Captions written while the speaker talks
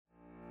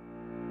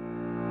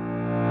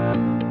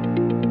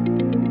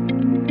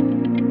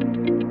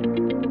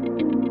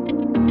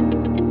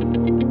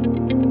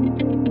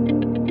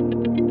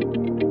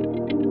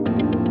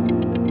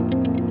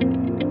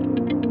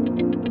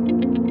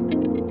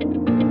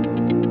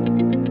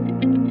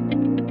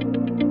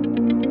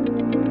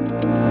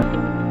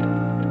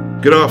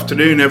Good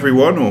afternoon,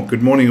 everyone, or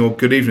good morning or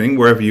good evening,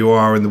 wherever you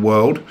are in the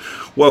world.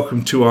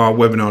 Welcome to our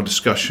webinar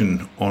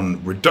discussion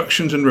on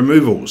reductions and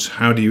removals.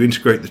 How do you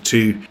integrate the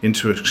two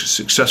into a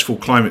successful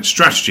climate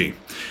strategy?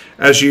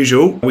 As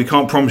usual, we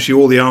can't promise you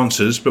all the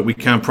answers, but we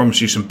can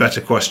promise you some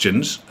better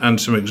questions and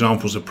some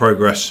examples of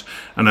progress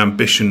and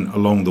ambition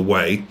along the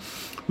way.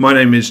 My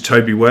name is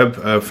Toby Webb,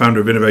 founder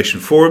of Innovation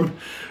Forum,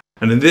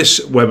 and in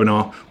this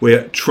webinar,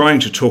 we're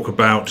trying to talk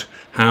about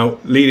how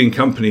leading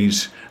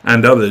companies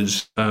and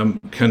others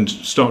can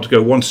start to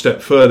go one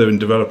step further in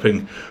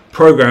developing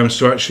programs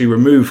to actually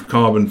remove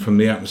carbon from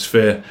the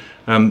atmosphere,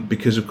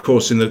 because of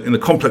course in the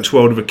complex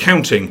world of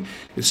accounting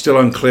it's still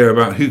unclear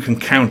about who can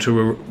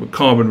counter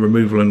carbon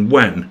removal and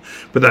when.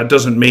 But that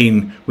doesn't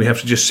mean we have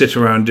to just sit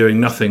around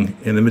doing nothing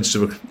in the midst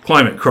of a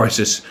climate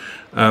crisis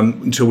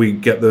until we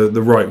get the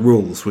right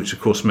rules, which of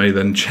course may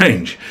then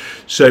change.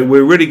 So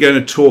we're really going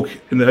to talk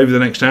over the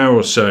next hour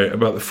or so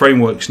about the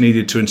frameworks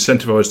needed to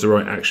incentivize the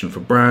right action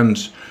for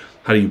brands.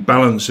 How do you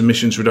balance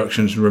emissions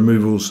reductions and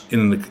removals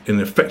in an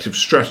effective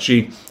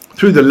strategy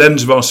through the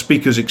lens of our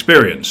speakers'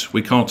 experience?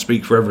 We can't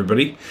speak for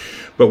everybody,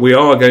 but we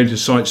are going to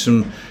cite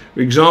some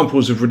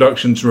examples of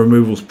reductions and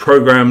removals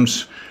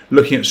programs,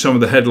 looking at some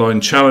of the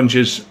headline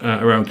challenges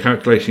around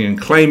calculating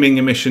and claiming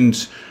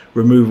emissions,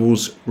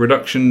 removals,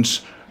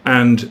 reductions,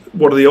 and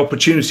what are the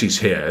opportunities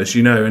here? As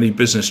you know, any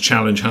business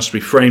challenge has to be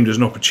framed as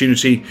an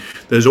opportunity.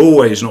 There's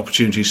always an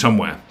opportunity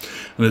somewhere.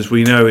 And as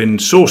we know in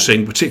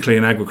sourcing, particularly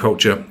in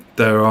agriculture,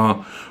 there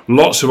are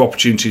lots of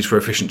opportunities for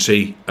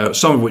efficiency,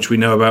 some of which we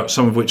know about,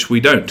 some of which we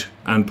don't.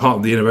 And part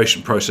of the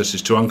innovation process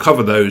is to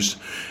uncover those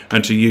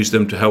and to use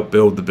them to help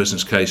build the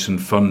business case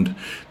and fund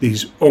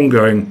these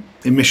ongoing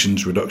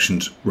emissions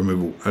reductions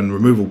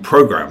removal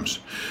programs.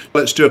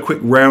 Let's do a quick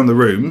round the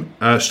room,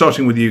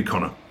 starting with you,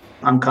 Connor.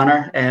 I'm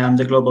Connor. I'm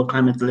the Global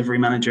Climate Delivery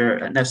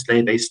Manager at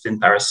Nestlé based in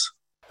Paris.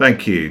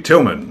 Thank you.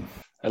 Tilman.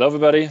 Hello,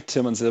 everybody.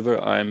 Tilman Silber.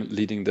 I'm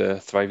leading the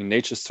Thriving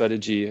Nature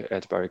strategy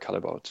at Barry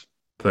Callebaut.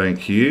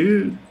 Thank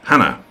you.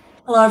 Hannah.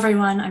 Hello,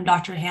 everyone. I'm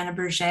Dr. Hannah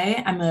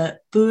Berger. I'm a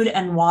food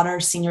and water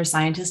senior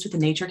scientist with the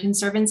Nature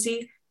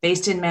Conservancy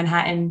based in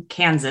Manhattan,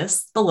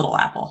 Kansas, the Little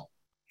Apple.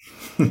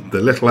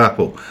 The Little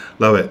Apple.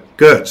 Love it.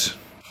 Gert.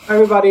 Hi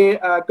everybody,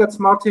 Götz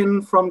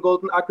Martin from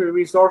Golden Agri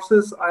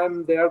Resources.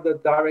 I'm there the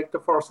Director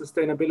for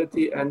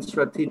Sustainability and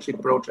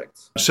Strategic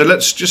Projects. So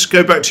let's just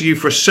go back to you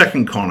for a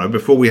second, Connor,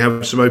 before we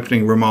have some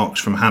opening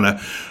remarks from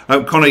Hannah.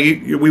 Connor,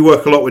 we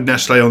work a lot with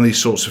Nestlé on these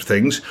sorts of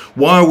things.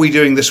 Why are we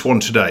doing this one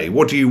today?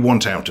 What do you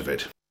want out of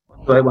it?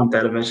 What do I want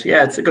out of it?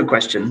 Yeah, it's a good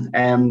question.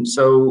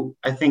 So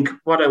I think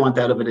what I want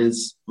out of it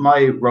is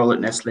my role at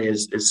Nestlé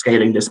is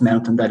scaling this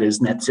mountain that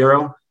is net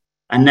zero.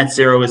 And net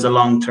zero is a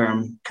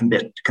long-term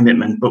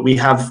commitment, but we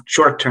have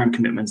short-term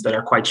commitments that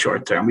are quite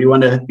short-term. We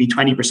want to be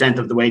 20%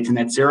 of the way to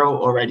net zero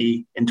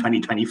already in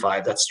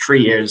 2025. That's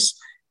 3 years'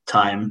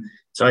 time.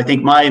 So I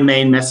think my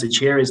main message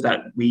here is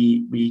that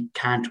we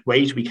can't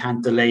wait. We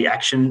can't delay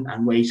action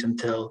and wait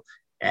until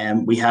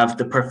we have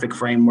the perfect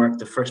framework,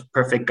 the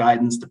perfect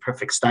guidance, the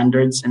perfect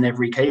standards in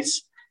every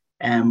case.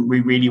 We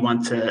really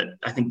want to,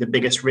 I think the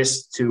biggest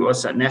risk to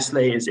us at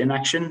Nestlé is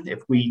inaction. If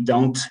we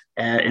don't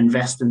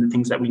invest in the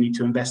things that we need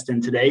to invest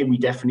in today, we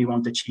definitely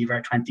won't achieve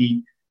our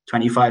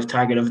 2025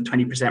 target of a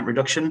 20%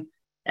 reduction.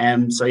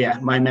 So yeah,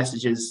 my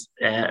message is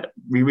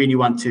we really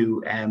want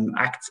to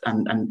act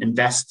and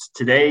invest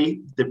today,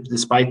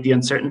 despite the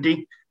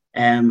uncertainty.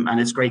 And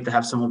it's great to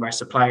have some of our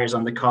suppliers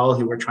on the call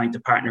who we're trying to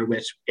partner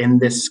with in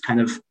this kind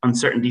of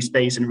uncertainty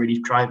space and really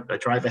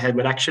drive ahead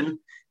with action.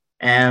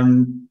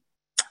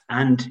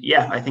 And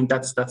yeah, I think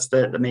that's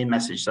the main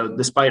message. So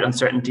despite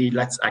uncertainty,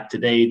 let's act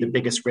today. The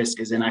biggest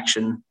risk is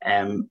inaction.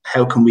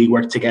 How can we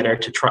work together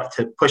to try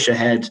to push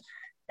ahead?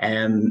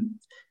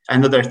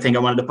 Another thing I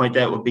wanted to point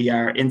out would be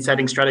our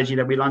in-setting strategy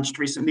that we launched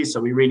recently.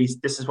 So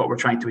this is what we're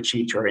trying to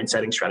achieve through our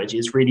in-setting strategy,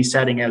 is really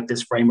setting out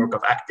this framework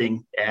of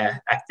acting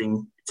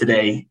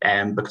today,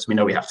 because we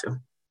know we have to.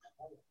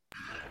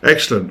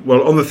 Excellent.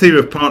 Well, on the theme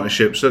of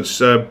partnerships,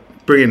 let's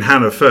bring in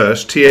Hannah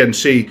first.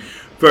 TNC,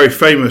 very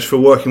famous for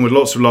working with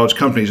lots of large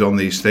companies on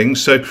these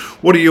things. So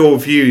what are your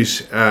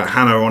views,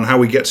 Hannah, on how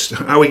we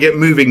get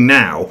moving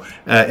now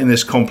in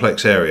this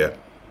complex area?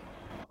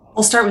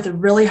 I'll start with a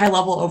really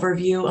high-level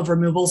overview of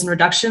removals and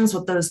reductions,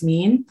 what those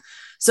mean.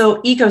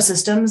 So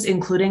ecosystems,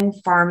 including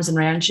farms and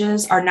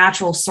ranches, are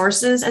natural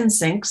sources and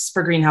sinks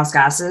for greenhouse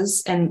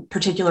gases, and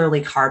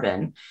particularly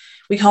carbon.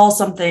 We call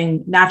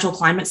something natural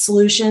climate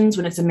solutions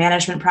when it's a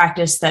management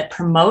practice that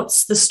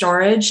promotes the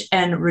storage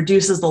and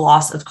reduces the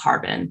loss of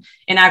carbon.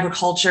 In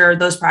agriculture,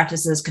 those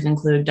practices could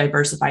include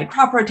diversified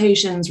crop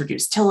rotations,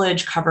 reduced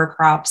tillage, cover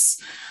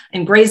crops.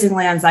 In grazing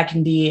lands, that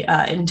can be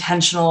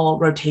intentional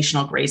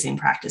rotational grazing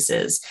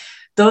practices.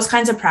 Those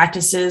kinds of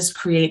practices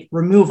create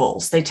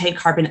removals. They take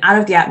carbon out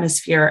of the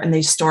atmosphere and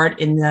they store it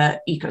in the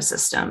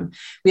ecosystem.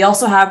 We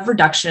also have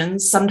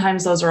reductions.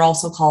 Sometimes those are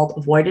also called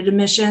avoided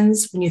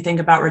emissions. When you think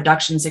about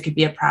reductions, it could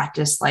be a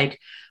practice like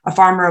a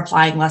farmer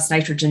applying less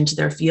nitrogen to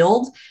their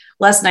field,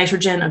 less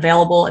nitrogen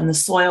available in the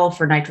soil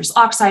for nitrous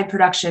oxide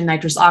production.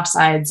 Nitrous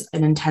oxide's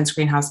an intense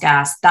greenhouse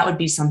gas. That would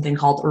be something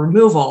called a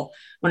removal,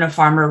 when a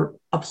farmer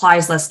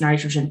applies less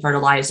nitrogen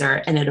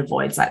fertilizer and it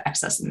avoids that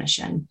excess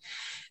emission.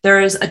 There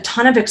is a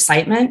ton of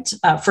excitement,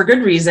 for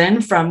good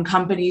reason, from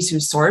companies who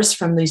source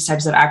from these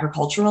types of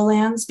agricultural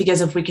lands,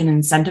 because if we can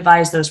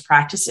incentivize those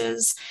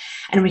practices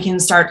and we can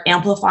start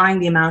amplifying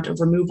the amount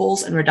of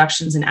removals and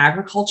reductions in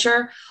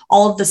agriculture,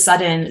 all of a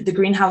sudden the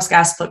greenhouse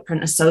gas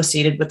footprint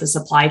associated with the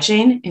supply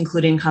chain,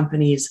 including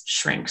companies,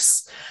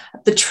 shrinks.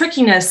 The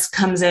trickiness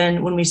comes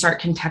in when we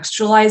start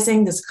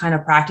contextualizing this kind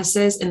of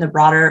practices in the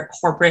broader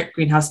corporate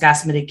greenhouse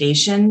gas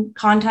mitigation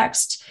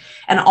context,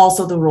 and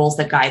also the rules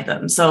that guide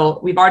them. So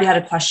we've already had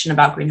a question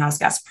about greenhouse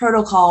gas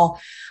protocol,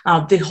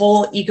 the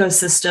whole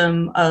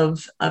ecosystem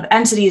of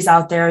entities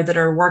out there that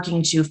are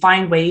working to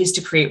find ways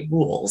to create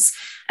rules.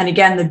 And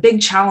again, the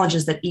big challenge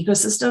is that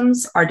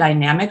ecosystems are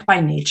dynamic by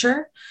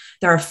nature.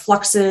 There are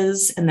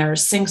fluxes and there are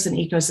sinks in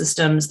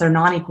ecosystems. They're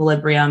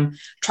non-equilibrium.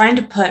 Trying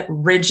to put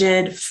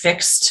rigid,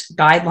 fixed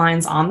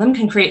guidelines on them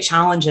can create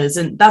challenges.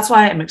 And that's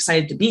why I'm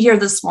excited to be here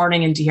this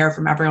morning and to hear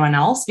from everyone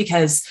else,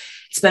 because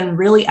it's been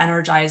really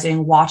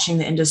energizing watching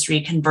the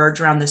industry converge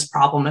around this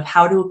problem of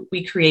how do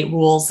we create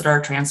rules that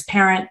are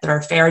transparent, that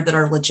are fair, that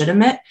are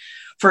legitimate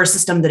for a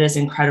system that is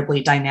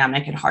incredibly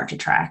dynamic and hard to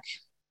track.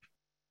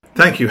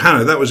 Thank you,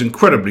 Hannah. That was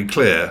incredibly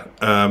clear.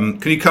 Can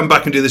you come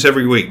back and do this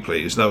every week,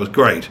 please? That was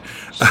great.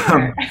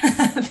 Sure.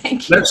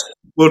 Thank you.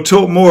 We'll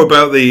talk more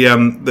about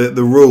the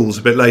rules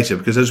a bit later,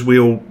 because as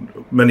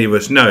many of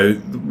us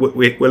know,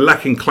 we're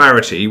lacking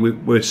clarity.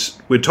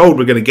 We're told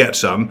we're going to get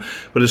some,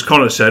 but as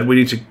Connor said, we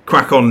need to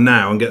crack on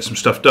now and get some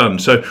stuff done.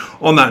 So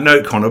on that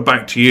note, Connor,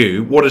 back to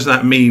you. What does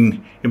that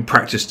mean in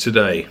practice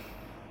today?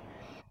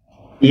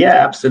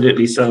 Yeah,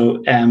 absolutely.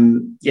 So,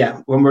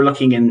 when we're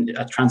looking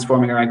at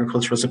transforming our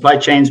agricultural supply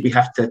chains, we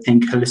have to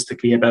think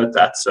holistically about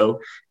that. So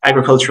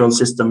agricultural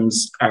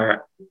systems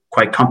are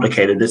quite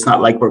complicated. It's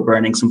not like we're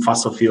burning some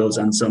fossil fuels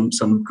and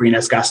some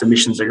greenhouse gas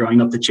emissions are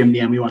going up the chimney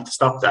and we want to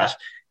stop that.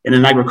 In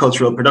an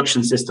agricultural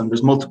production system,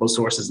 there's multiple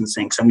sources and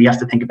sinks, and we have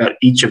to think about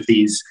each of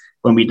these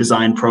when we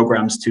design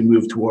programs to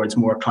move towards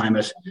more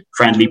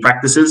climate-friendly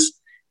practices.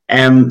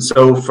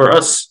 So for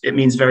us, it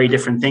means very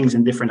different things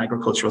in different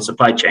agricultural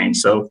supply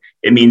chains. So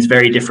it means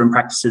very different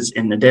practices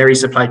in the dairy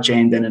supply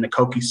chain than in a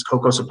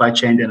cocoa supply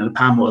chain than in a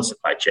palm oil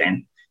supply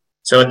chain.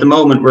 So at the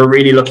moment, we're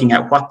really looking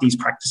at what these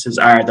practices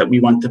are that we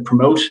want to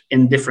promote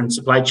in different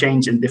supply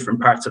chains in different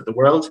parts of the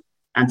world.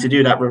 And to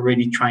do that, we're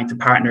really trying to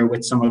partner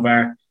with some of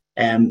our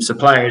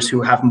suppliers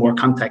who have more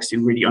context,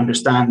 who really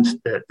understand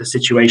the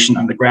situation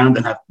on the ground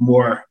and have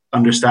more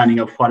understanding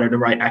of what are the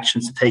right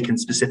actions to take in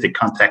specific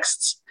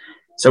contexts.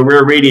 So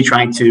we're really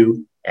trying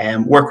to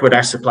work with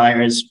our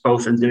suppliers,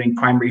 both in doing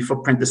primary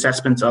footprint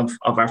assessments of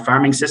our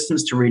farming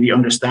systems to really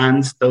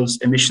understand those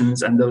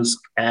emissions and those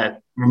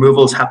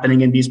removals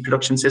happening in these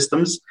production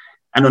systems,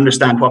 and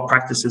understand what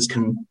practices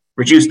can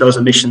reduce those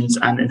emissions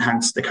and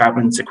enhance the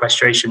carbon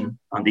sequestration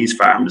on these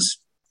farms.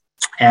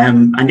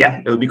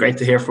 It would be great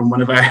to hear from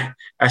one of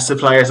our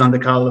suppliers on the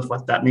call of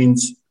what that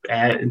means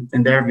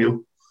in their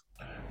view.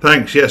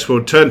 Thanks. Yes,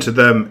 we'll turn to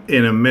them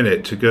in a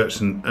minute, to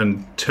Gertz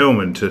and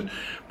Tilman, to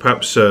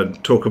perhaps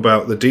talk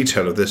about the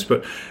detail of this.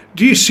 But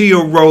do you see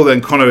your role then,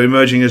 Connor,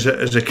 emerging as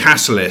a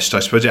catalyst? I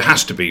suppose it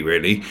has to be,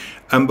 really.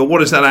 But what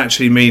does that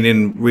actually mean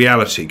in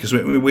reality? Because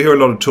we hear a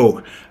lot of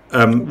talk,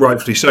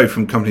 rightfully so,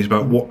 from companies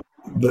about what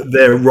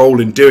their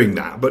role in doing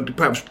that. But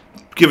perhaps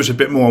give us a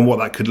bit more on what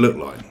that could look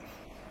like.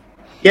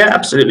 Yeah,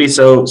 absolutely.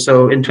 So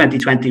in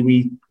 2020,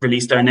 we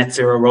released our net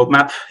zero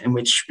roadmap, in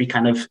which we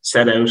kind of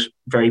set out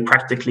very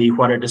practically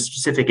what are the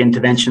specific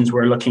interventions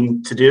we're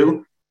looking to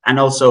do, and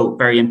also,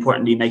 very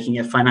importantly, making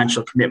a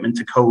financial commitment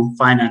to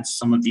co-finance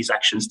some of these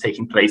actions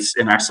taking place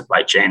in our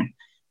supply chain.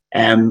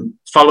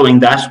 Following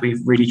that,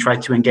 we've really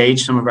tried to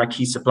engage some of our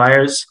key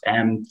suppliers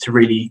to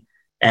really,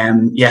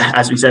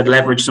 as we said,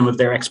 leverage some of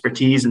their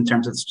expertise in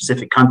terms of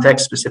specific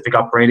context, specific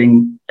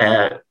operating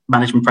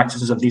management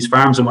practices of these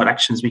farms and what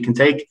actions we can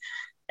take.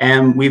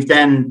 We've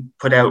then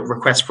put out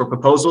requests for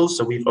proposals.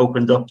 So we've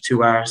opened up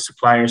to our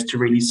suppliers to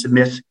really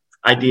submit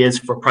ideas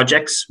for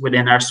projects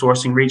within our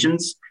sourcing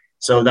regions.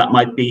 So that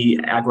might be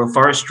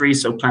agroforestry,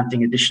 so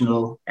planting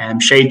additional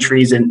shade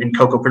trees in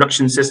cocoa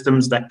production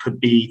systems. That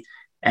could be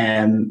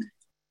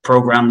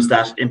programs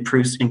that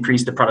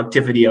increase the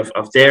productivity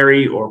of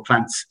dairy, or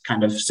plant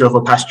kind of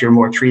silvopasture,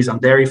 more trees on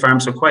dairy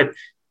farms. So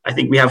I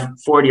think we have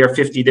 40 or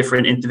 50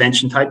 different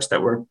intervention types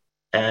that we're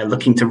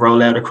looking to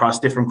roll out across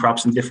different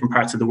crops in different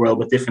parts of the world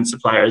with different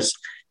suppliers.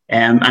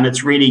 And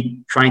it's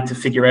really trying to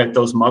figure out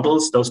those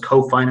models, those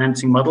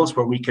co-financing models,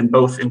 where we can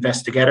both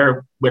invest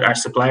together with our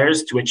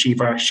suppliers to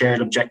achieve our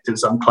shared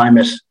objectives on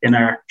climate in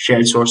our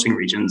shared sourcing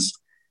regions.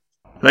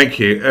 Thank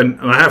you. And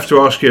I have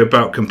to ask you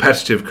about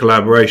competitive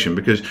collaboration,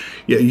 because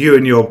you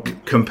and your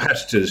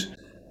competitors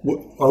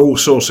are all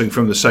sourcing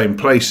from the same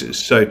places.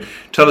 So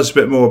tell us a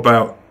bit more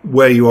about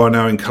where you are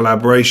now in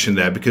collaboration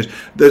there, because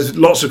there's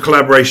lots of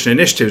collaboration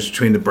initiatives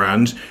between the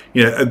brands,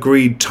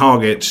 agreed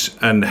targets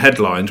and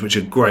headlines, which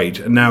are great.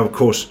 And now, of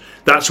course,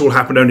 that's all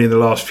happened only in the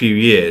last few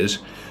years.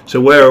 So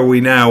where are we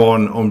now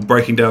on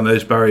breaking down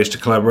those barriers to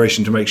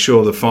collaboration to make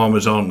sure the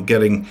farmers aren't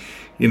getting,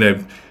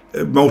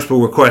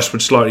 multiple requests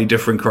with slightly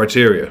different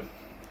criteria?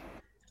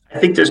 I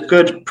think there's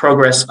good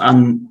progress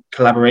on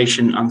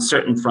collaboration on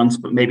certain fronts,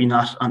 but maybe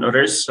not on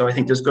others. So I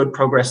think there's good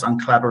progress on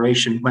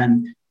collaboration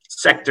when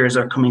sectors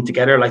are coming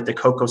together, like the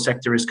cocoa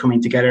sector is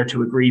coming together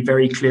to agree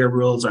very clear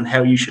rules on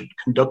how you should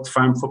conduct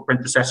farm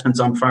footprint assessments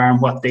on farm,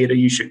 what data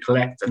you should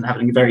collect, and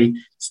having a very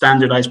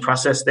standardized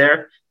process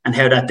there, and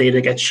how that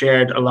data gets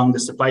shared along the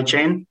supply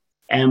chain.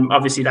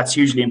 Obviously, that's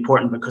hugely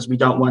important because we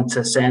don't want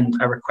to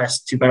send a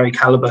request to Barry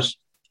Callebaut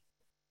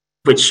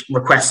which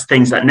requests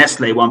things that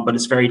Nestle want, but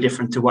it's very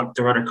different to what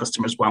their other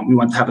customers want. We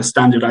want to have a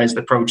standardized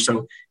approach.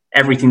 So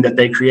everything that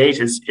they create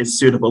is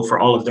suitable for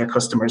all of their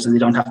customers, and they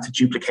don't have to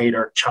duplicate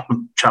or chop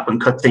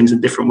and cut things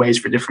in different ways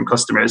for different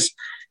customers.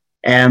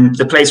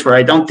 The place where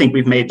I don't think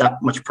we've made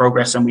that much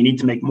progress and we need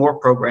to make more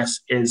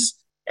progress is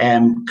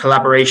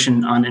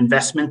collaboration on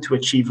investment to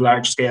achieve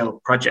large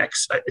scale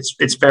projects.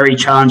 It's very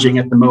challenging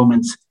at the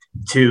moment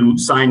to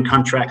sign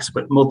contracts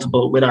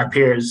with our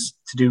peers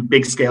to do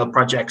big scale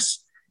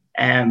projects.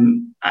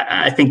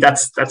 I think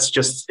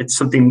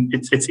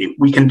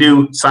we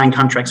can sign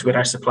contracts with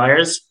our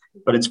suppliers,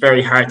 but it's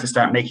very hard to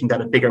start making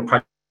that a bigger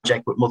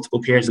project with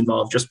multiple peers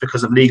involved just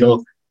because of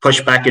legal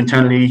pushback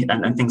internally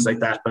and things like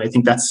that. But I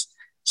think that's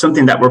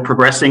something that we're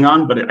progressing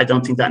on, but I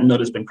don't think that nut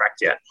has been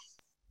cracked yet.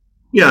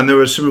 Yeah, and there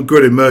are some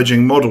good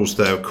emerging models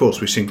there. Of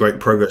course, we've seen great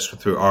progress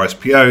through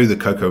RSPO, the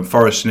Cocoa and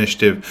Forest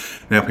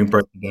Initiative, and helping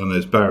break down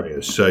those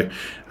barriers. So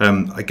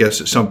I guess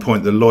at some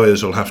point the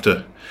lawyers will have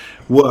to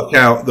work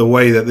out the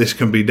way that this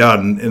can be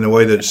done in a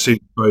way that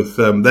suits both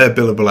their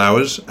billable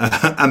hours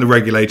and the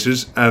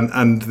regulators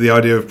and the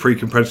idea of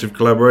pre-competitive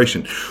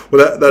collaboration.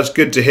 Well, that's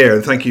good to hear,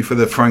 and thank you for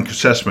the frank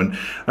assessment.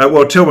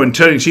 Well, Tilman,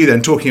 turning to you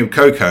then, talking of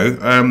cocoa,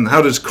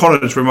 how does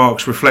Conor's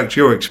remarks reflect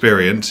your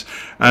experience?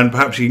 And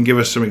perhaps you can give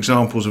us some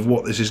examples of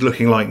what this is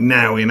looking like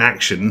now in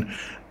action,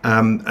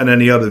 and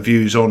any other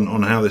views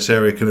on how this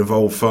area can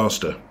evolve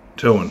faster.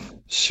 Tilman.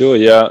 Sure,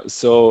 yeah.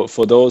 So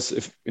for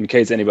those, in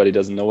case anybody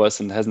doesn't know us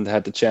and hasn't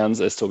had the chance,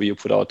 as Toby, you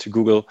put out to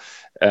Google,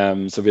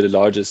 so we're the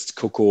largest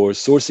cocoa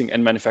sourcing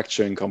and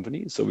manufacturing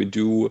company. So we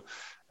do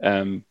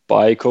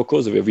buy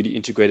cocoa, so we're really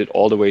integrated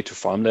all the way to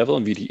farm level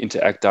and really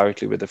interact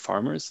directly with the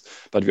farmers.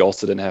 But we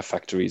also then have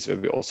factories where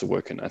we also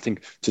work in. I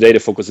think today the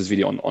focus is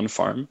really on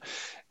farm.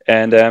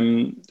 And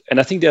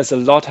I think there's a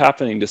lot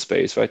happening in this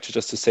space, right?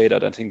 Just to say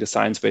that I think the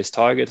science-based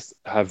targets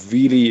have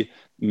really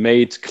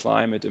made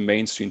climate a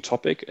mainstream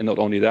topic, and not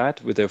only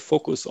that, with their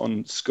focus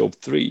on scope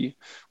 3,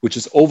 which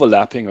is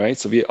overlapping, right?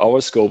 So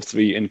our scope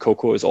 3 in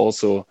cocoa is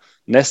also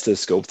Nestle's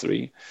scope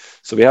 3.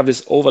 So we have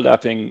this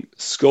overlapping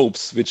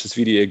scopes, which is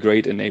really a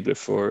great enabler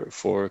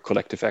for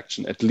collective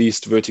action, at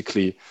least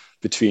vertically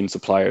between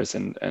suppliers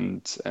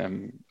and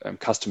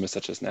customers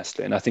such as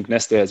Nestle. And I think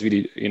Nestle has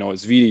really,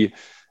 is really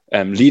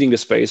leading the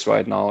space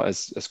right now,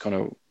 as kind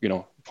of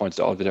pointed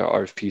out with their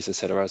RFPs,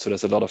 etc. So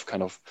there's a lot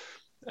of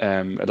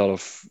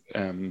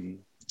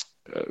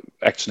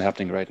action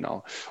happening right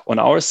now. On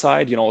our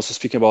side, also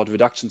speaking about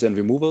reductions and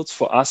removals,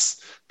 for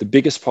us, the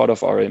biggest part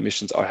of our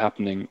emissions are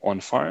happening on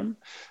farm.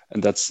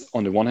 And that's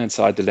on the one hand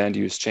side, the land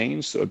use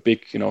change. So a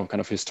big, kind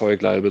of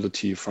historic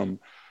liability from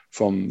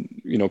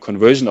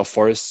conversion of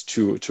forests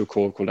to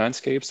cocoa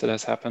landscapes that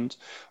has happened.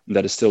 And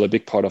that is still a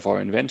big part of our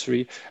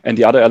inventory. And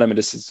the other element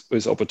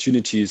is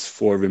opportunities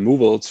for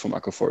removals from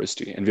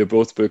agroforestry. And we're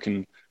both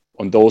working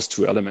on those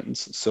two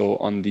elements. So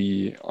on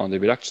the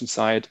reduction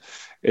side,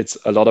 it's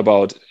a lot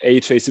about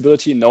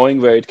traceability,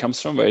 knowing where it comes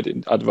from, right?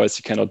 Otherwise,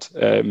 you cannot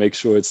make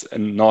sure it's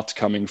not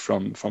coming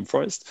from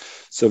forest.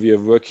 So we are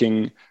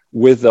working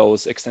with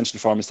those extension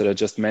farmers that I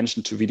just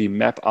mentioned to really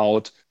map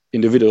out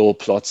individual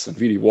plots and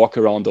really walk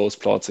around those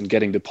plots and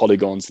getting the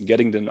polygons and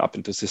getting them up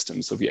into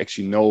systems. So we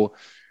actually know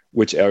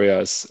which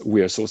areas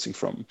we are sourcing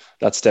from.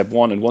 That's step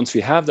one. And once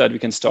we have that, we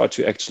can start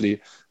to actually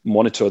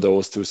monitor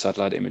those through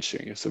satellite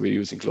imaging. So we're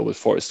using Global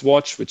Forest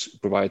Watch, which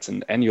provides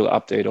an annual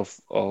update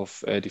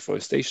of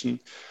deforestation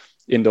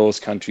in those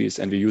countries.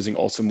 And we're using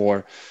also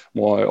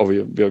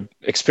we're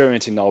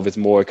experimenting now with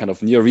more kind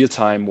of near real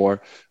time,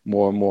 more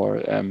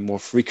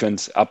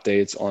frequent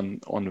updates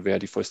on where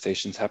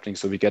deforestation is happening.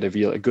 So we get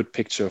a good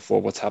picture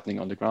for what's happening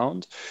on the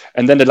ground.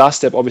 And then the last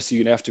step, obviously,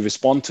 you have to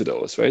respond to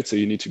those, right? So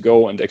you need to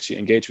go and actually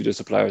engage with your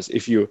suppliers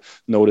if you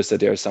notice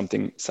that there is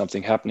something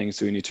happening.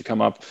 So you need to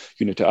come up,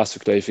 you need to ask for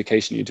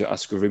clarification, you need to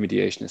ask for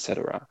remediation,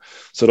 etc.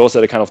 So those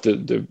are the kind of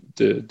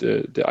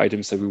the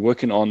items that we're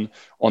working on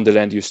the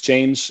land use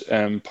change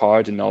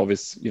part. And now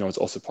with, it's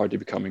also partly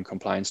becoming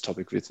compliance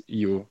topic with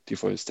EU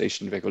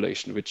deforestation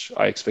regulation, which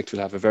I expect will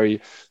have a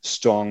very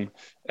strong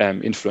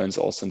influence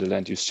also in the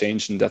land use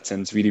change. In that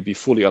sense, really be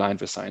fully aligned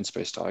with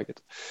science-based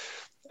target.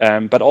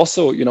 But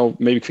also,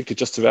 maybe quickly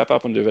just to wrap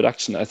up on the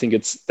reduction, I think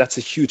that's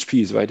a huge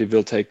piece, right? It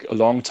will take a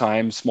long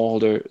time.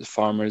 Smallholder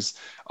farmers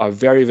are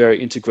very, very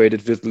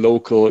integrated with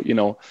local,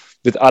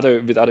 with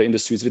other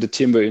industries, with the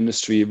timber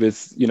industry,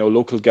 with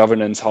local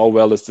governance. How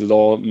well is the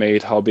law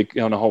made? How big,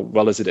 how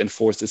well is it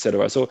enforced,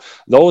 etc. So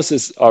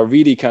those are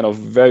really kind of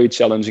very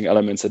challenging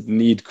elements that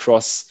need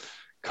cross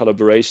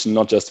collaboration,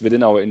 not just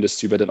within our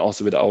industry, but then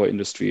also with our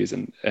industries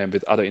and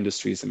with other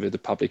industries and with the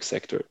public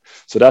sector.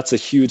 So that's a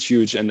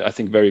huge, and I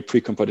think very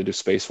pre-competitive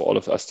space for all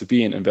of us to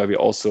be in, and where we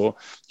also,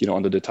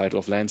 under the title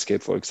of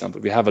landscape, for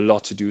example, we have a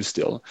lot to do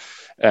still.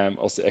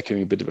 Also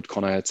echoing a bit of what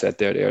Connor had said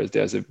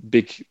there's a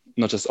big,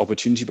 not just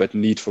opportunity, but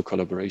need for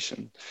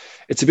collaboration.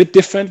 It's a bit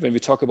different when we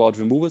talk about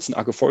removals and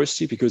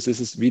agroforestry, because this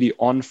is really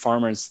on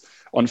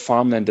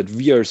farmland that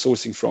we are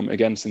sourcing from,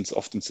 again, since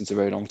a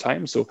very long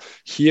time. So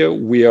here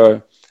we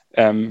are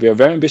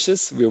very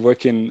ambitious. We're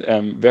working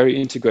very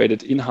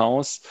integrated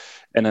in-house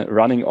and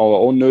running our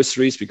own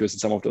nurseries, because in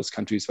some of those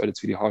countries, right,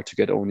 it's really hard to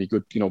get only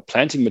good,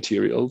 planting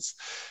materials.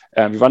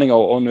 We're running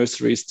our own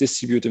nurseries,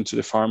 distribute them to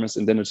the farmers,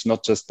 and then it's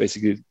not just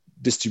basically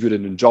distribute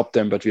and drop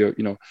them, but we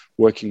are,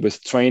 working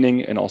with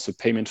training and also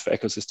payment for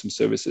ecosystem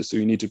services. So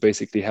you need to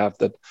basically have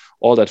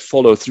all that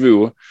follow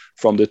through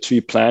from the tree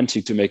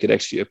planting to make it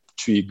actually a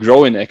tree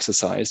growing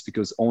exercise,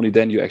 because only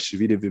then you actually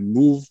really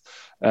remove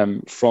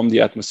from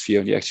the atmosphere,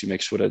 and you actually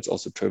make sure that it's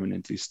also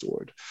permanently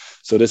stored.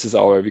 So this is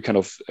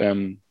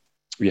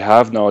we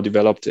have now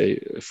developed a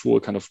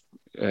full kind of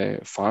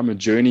farmer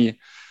journey,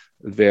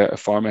 where a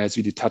farmer has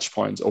really touch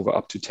points over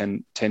up to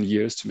 10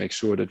 years to make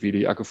sure that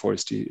really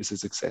agroforestry is a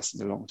success in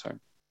the long term.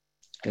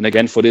 And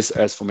again, for this,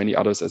 as for many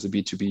others as a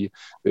B2B,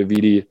 we're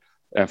really,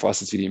 for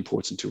us, it's really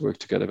important to work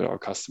together with our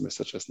customers,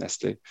 such as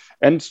Nestle,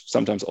 and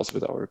sometimes also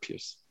with our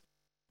peers.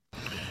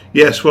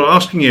 Yes, well,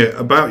 asking you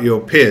about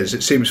your peers,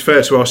 it seems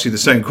fair to ask you the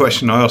same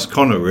question I asked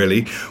Connor,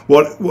 really.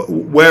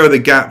 Where are the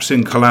gaps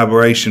in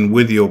collaboration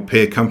with your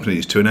peer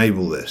companies to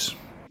enable this?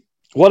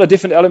 What are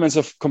different elements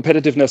of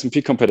competitiveness and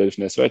peak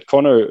competitiveness, right?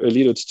 Connor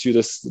alluded to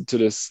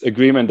this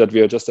agreement that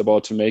we are just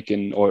about to make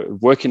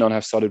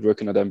have started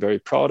working on. I'm very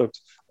proud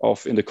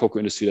of in the cocoa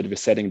industry, that we're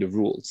setting the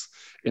rules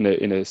in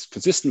a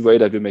consistent way,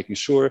 that we're making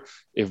sure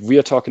if we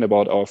are talking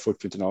about our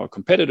footprint and our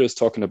competitors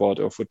talking about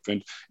our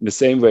footprint in the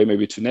same way,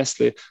 maybe to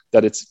Nestle,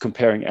 that it's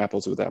comparing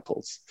apples with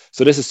apples.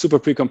 So this is super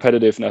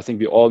pre-competitive, and I think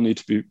we all need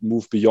to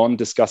move beyond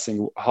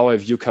discussing how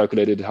have you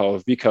calculated, how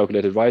have we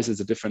calculated, why is it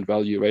a different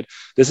value, right?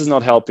 This is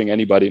not helping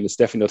anybody, and it's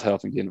definitely not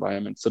helping the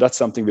environment. So that's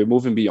something we're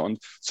moving beyond,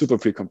 super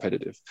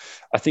pre-competitive.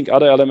 I think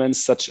other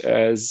elements such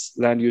as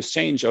land use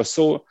change are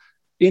so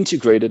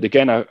integrated.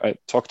 Again, I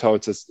talked how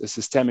it's a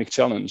systemic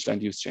challenge,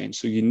 land use change.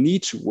 So you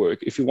need to work.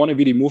 If you want to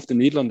really move the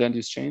needle on land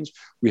use change,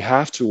 we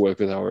have to work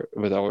with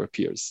our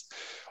peers.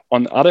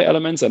 On other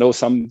elements, I know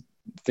some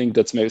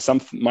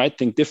might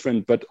think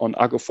different, but on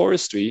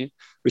agroforestry,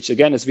 which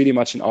again is really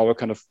much in our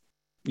kind of,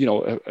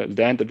 a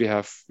land that we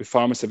have with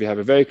farmers, that we have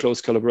a very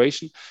close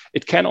collaboration,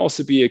 it can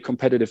also be a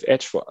competitive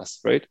edge for us,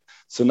 right?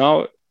 So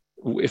now,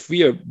 if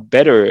we are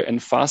better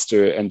and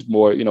faster and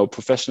more,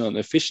 professional and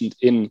efficient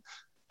in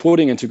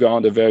putting into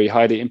ground a very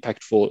highly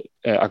impactful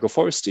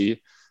agroforestry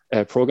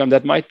program,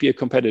 that might be a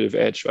competitive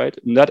edge, right?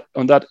 And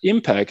on that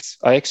impact,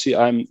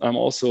 I'm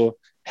also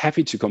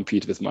happy to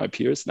compete with my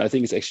peers, and I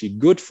think it's actually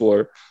good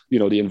for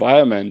the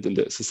environment and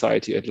the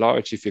society at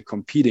large if you're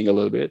competing a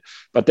little bit,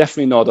 but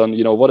definitely not on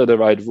what are the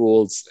right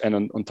rules, and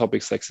on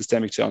topics like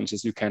systemic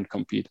challenges you can't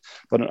compete.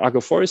 But on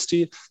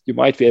agroforestry, you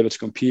might be able to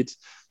compete.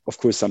 Of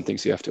course, some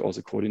things you have to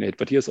also coordinate,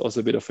 but here's also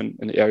a bit of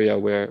an area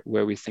where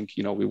we think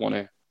we want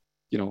to.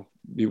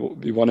 We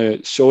want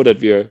to show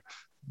that we're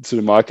to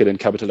the market and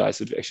capitalize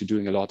that we're actually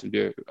doing a lot, and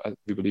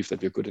we believe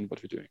that we're good in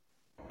what we're doing.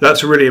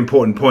 That's a really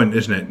important point,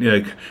 isn't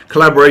it?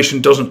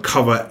 Collaboration doesn't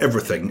cover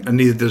everything, and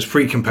neither does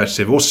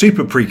pre-competitive or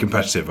super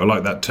pre-competitive. I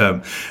like that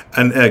term.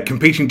 And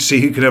competing to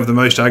see who can have the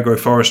most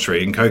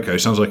agroforestry in cocoa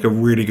sounds like a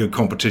really good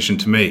competition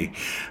to me.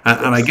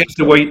 And I guess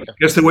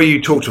the way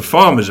you talk to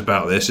farmers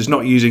about this is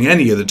not using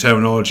any of the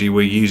terminology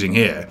we're using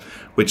here,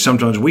 which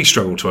sometimes we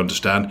struggle to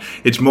understand.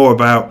 It's more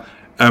about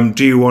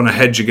do you want to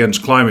hedge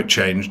against climate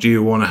change? Do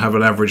you want to have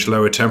an average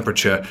lower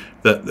temperature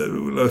that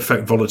will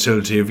affect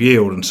volatility of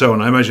yield and so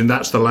on? I imagine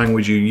that's the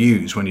language you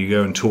use when you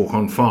go and talk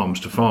on farms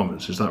to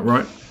farmers. Is that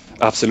right?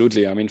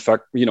 Absolutely. I mean, in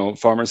fact,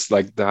 farmers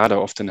like that are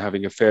often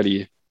having a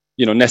fairly,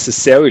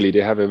 necessarily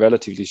they have a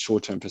relatively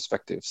short-term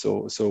perspective.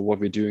 So what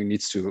we're doing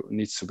needs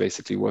to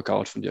basically work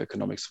out from the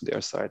economics from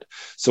their side.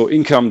 So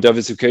income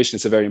diversification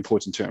is a very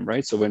important term,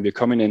 right? So when we're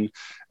coming in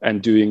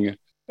and doing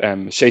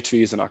shade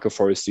trees and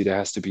agroforestry, there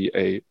has to be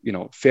a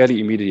fairly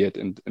immediate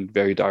and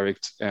very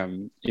direct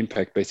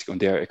impact basically on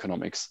their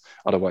economics.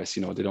 Otherwise,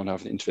 they don't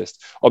have an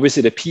interest.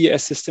 Obviously, the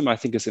PES system I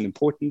think is an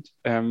important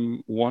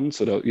one.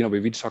 So we're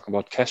really talking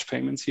about cash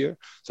payments here.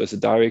 So it's a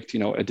direct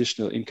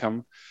additional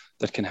income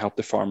that can help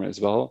the farmer as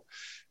well.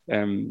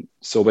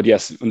 But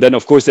yes, and then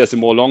of course there's a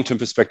more long-term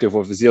perspective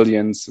of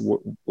resilience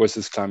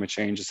versus climate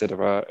change,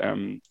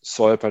 etc.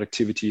 Soil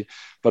productivity,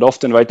 but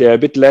often, right, they're a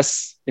bit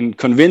less in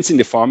convincing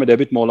the farmer. They're a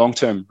bit more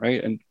long-term,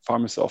 right? And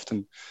farmers are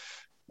often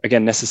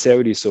again,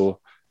 necessarily so,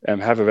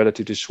 have a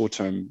relatively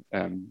short-term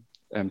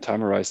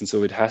time horizon.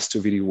 So it has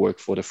to really work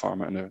for the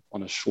farmer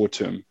on a short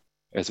term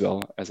as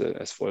well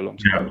as for a long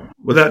term. Yeah.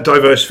 Well, that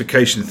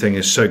diversification thing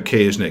is so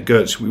key, isn't it,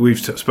 Gertz? We've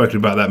spoken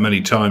about that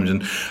many times,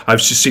 and I've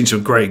just seen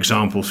some great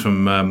examples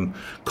from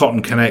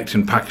Cotton Connect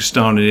in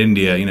Pakistan and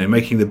India.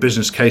 Making the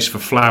business case for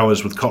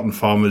flowers with cotton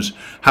farmers: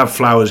 have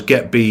flowers,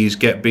 get bees,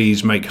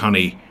 make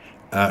honey.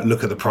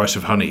 Look at the price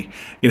of honey.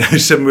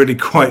 Some really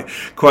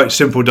quite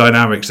simple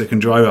dynamics that can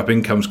drive up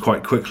incomes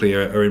quite quickly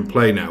are in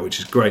play now, which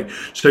is great.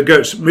 So,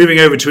 Gertz, moving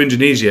over to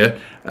Indonesia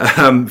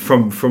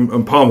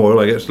from palm oil,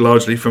 I guess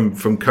largely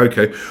from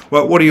cocoa.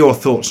 Well, what are your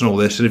thoughts on all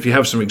this? And if you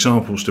have some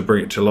examples to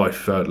bring it to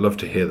life, I'd love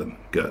to hear them,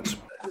 Gertz.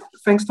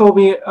 Thanks,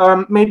 Toby.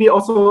 Maybe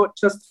also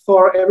just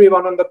for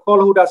everyone on the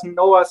call who doesn't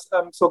know us,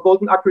 so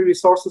Golden Agri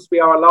Resources, we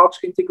are a large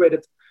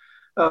integrated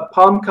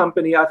palm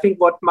company. I think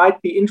what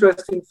might be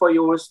interesting for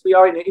you is we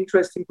are in an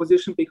interesting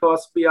position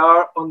because we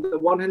are on the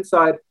one hand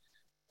side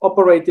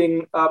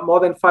operating more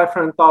than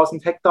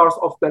 500,000 hectares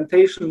of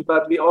plantation,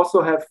 but we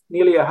also have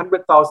nearly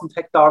 100,000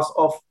 hectares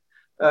of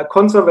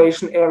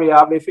conservation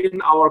area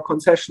within our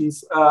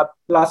concessions,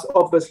 plus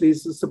obviously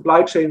the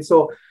supply chain.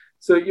 So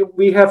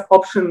we have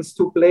options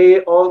to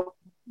play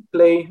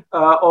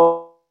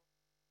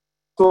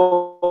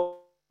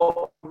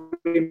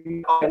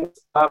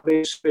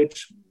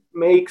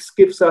which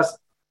gives us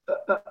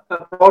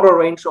a broader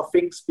range of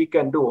things we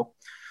can do.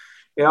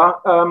 Yeah.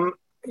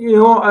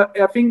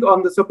 I think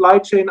on the supply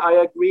chain, I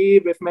agree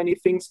with many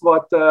things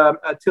what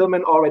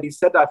Tilman already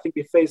said. I think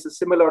we face a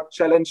similar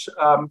challenge.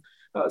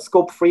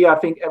 Scope 3, I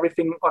think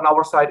everything on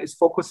our side is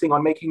focusing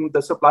on making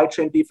the supply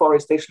chain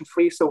deforestation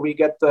free, so we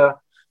get the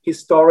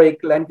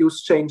historic land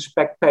use change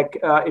backpack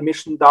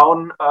emission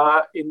down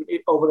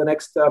over the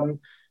next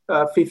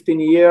 15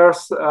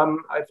 years.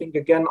 I think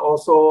again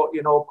also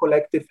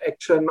collective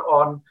action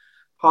on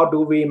how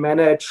do we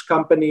manage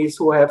companies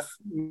who have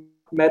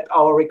met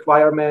our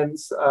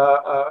requirements,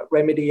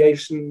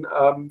 remediation,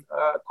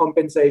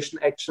 compensation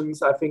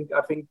actions. I think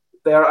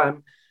there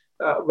I'm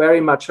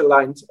very much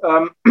aligned.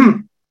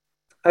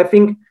 I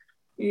think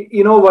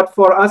what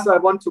for us, I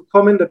want to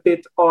comment a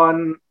bit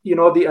on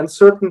the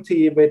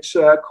uncertainty which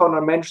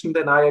Connor mentioned,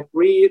 and I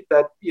agree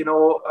that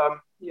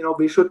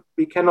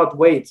we cannot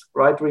wait,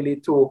 right, really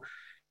to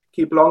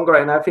keep longer.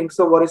 And I think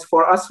so what is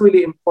for us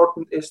really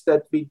important is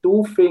that we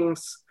do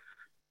things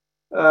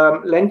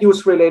land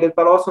use related,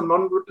 but also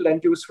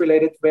non-land use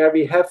related, where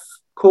we have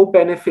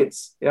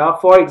co-benefits. Yeah,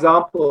 for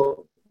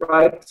example,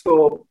 right,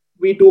 so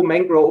we do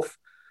mangrove.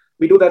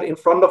 We do that in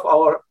front of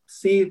our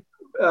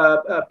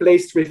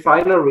placed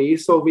refinery.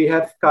 So we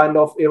have kind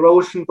of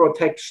erosion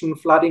protection,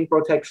 flooding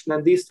protection,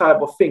 and these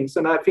type of things.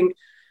 And I think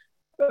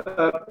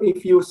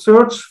if you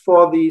search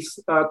for these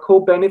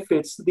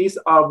co-benefits, these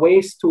are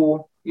ways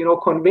to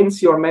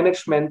convince your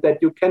management that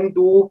you can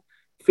do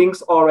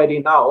things already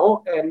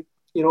now. And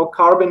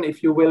carbon,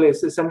 if you will,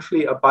 is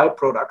essentially a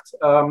byproduct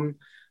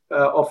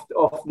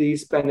of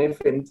these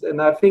benefits. And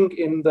I think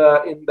in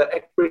the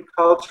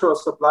agricultural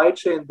supply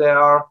chain, there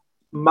are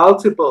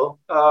multiple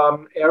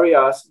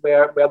areas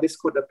where this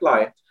could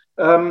apply.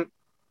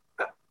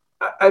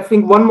 I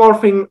think one more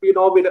thing,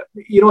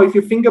 if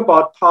you think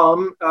about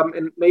palm,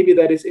 and maybe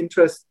that is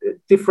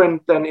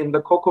different than in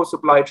the cocoa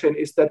supply chain,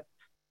 is that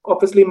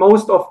obviously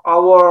most of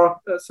our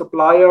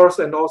suppliers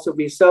and also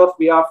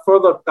we are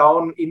further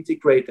down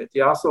integrated.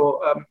 Yeah,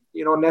 so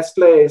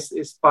Nestle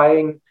is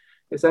buying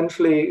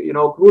essentially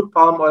crude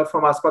palm oil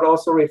from us, but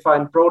also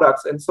refined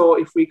products. And so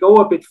if we go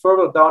a bit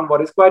further down,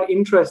 what is quite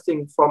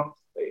interesting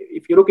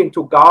if you look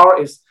into GAR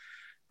is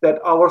that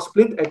our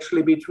split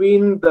actually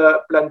between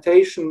the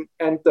plantation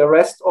and the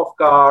rest of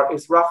GAR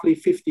is roughly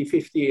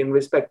 50-50 in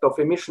respect of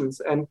emissions.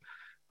 And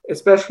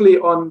especially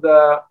on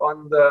the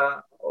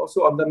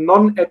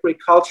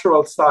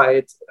non-agricultural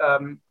side,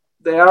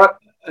 there are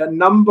a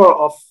number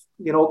of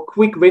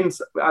quick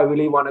wins, I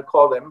really want to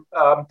call them,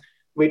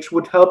 which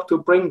would help to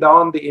bring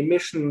down the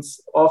emissions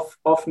of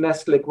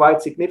Nestle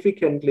quite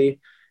significantly.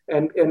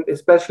 And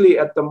especially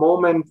at the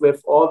moment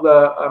with all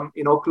the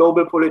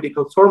global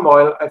political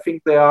turmoil, I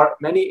think there are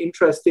many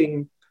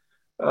interesting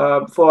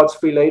thoughts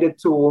related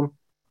to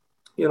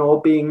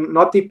being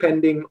not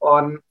depending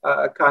on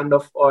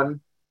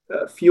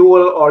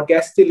fuel or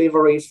gas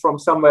deliveries from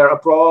somewhere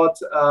abroad,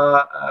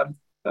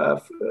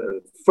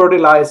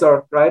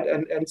 fertilizer, right?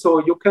 And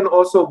so you can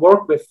also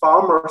work with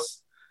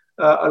farmers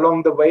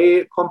along the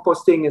way.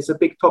 Composting is a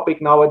big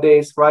topic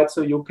nowadays, right?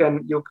 So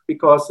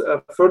because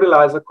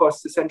fertilizer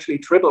costs essentially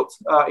tripled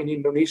in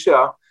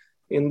Indonesia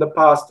in the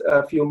past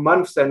few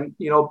months, and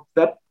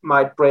that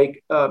might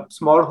break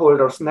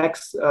smallholders'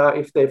 necks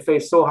if they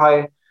face so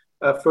high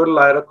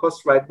fertilizer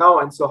costs right now.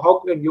 And so how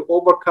can you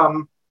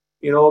overcome?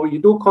 You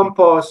do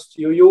compost,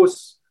 you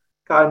use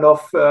kind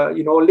of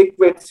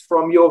liquids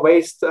from your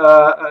waste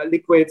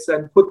liquids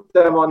and put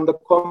them on the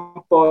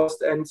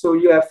compost, and so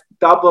you have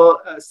double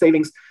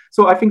savings.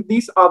 So I think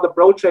these are the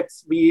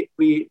projects we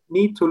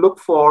need to look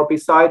for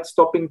besides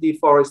stopping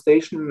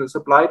deforestation in the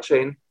supply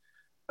chain.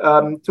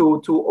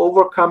 to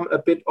overcome a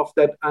bit of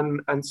that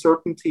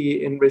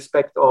uncertainty in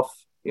respect of,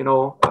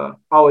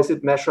 how is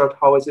it measured,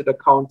 how is it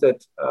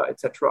accounted,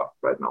 etc.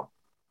 right now.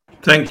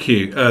 Thank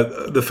you.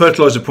 The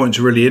fertilizer point's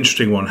a really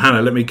interesting one.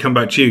 Hannah, let me come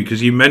back to you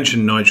because you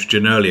mentioned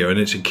nitrogen earlier and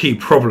it's a key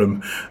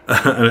problem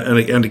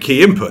and a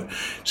key input.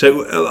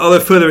 So are there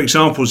further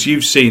examples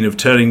you've seen of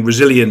turning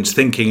resilience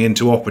thinking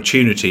into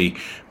opportunity,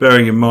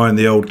 bearing in mind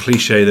the old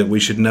cliche that we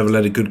should never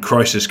let a good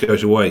crisis go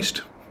to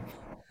waste?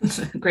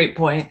 Great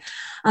point.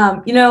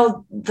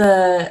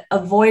 The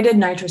avoided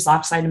nitrous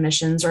oxide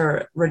emissions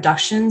or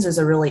reductions is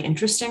a really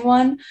interesting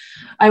one.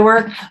 I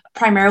work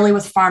primarily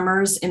with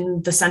farmers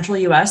in the central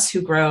US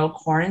who grow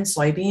corn and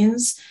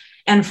soybeans.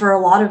 And for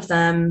a lot of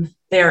them,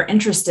 they are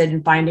interested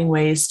in finding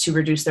ways to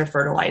reduce their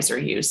fertilizer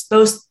use,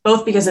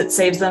 both because it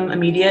saves them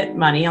immediate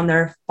money on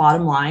their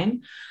bottom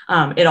line.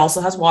 It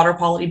also has water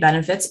quality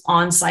benefits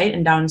on site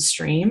and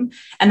downstream.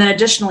 And then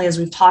additionally, as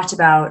we've talked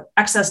about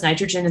excess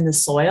nitrogen in the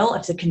soil,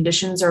 if the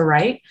conditions are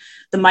right,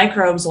 the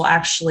microbes will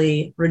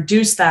actually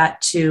reduce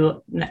that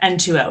to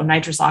N2O,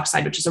 nitrous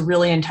oxide, which is a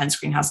really intense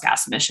greenhouse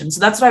gas emission. So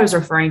that's what I was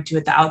referring to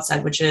at the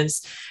outset, which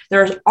is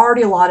there's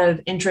already a lot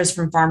of interest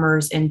from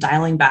farmers in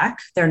dialing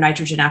back their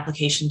nitrogen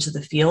application to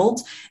the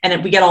field.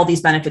 And we get all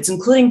these benefits,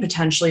 including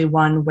potentially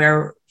one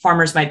where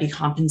farmers might be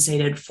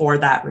compensated for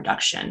that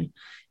reduction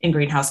in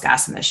greenhouse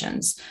gas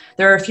emissions.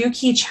 There are a few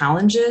key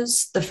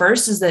challenges. The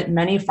first is that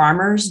many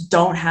farmers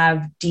don't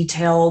have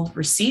detailed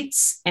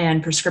receipts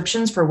and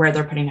prescriptions for where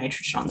they're putting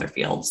nitrogen on their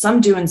field. Some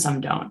do and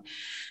some don't.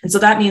 And so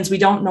that means we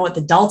don't know what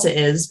the delta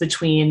is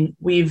between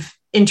we've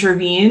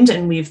intervened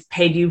and we've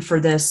paid you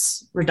for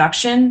this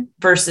reduction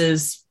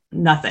versus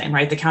nothing,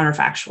 right? The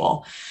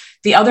counterfactual.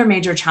 The other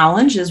major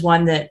challenge is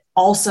one that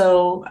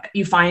also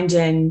you find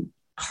in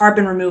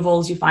carbon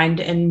removals, you find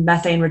in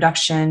methane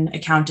reduction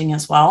accounting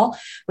as well,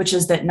 which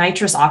is that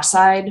nitrous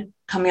oxide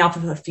coming off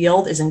of a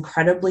field is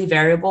incredibly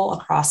variable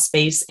across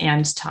space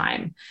and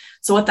time.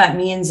 So what that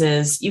means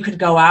is you could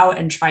go out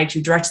and try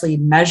to directly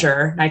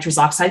measure nitrous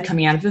oxide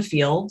coming out of a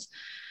field.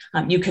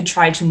 You could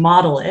try to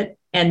model it.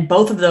 And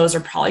both of those are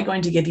probably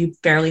going to give you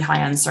fairly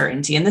high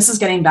uncertainty. And this is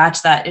getting back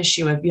to that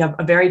issue of you have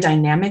a very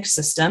dynamic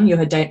system, you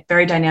have a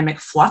very dynamic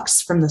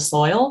flux from the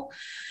soil,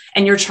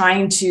 and you're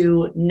trying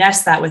to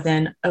nest that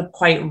within a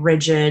quite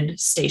rigid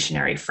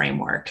stationary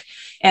framework.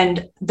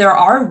 And there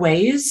are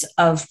ways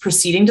of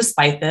proceeding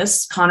despite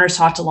this. Connor's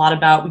talked a lot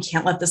about we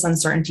can't let this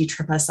uncertainty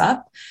trip us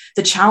up.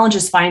 The challenge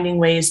is finding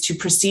ways to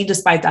proceed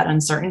despite that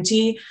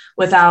uncertainty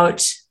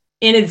without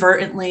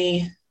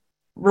inadvertently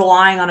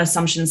relying on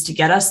assumptions to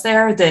get us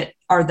there that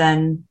are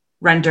then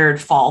rendered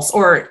false.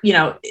 Or,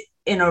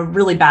 in a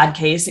really bad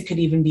case, it could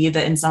even be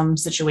that in some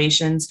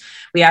situations,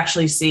 we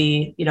actually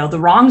see, the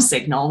wrong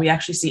signal. We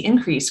actually see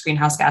increased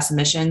greenhouse gas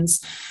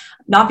emissions,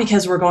 not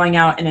because we're going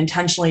out and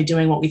intentionally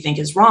doing what we think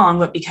is wrong,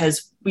 but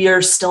because we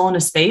are still in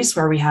a space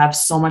where we have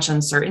so much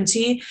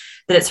uncertainty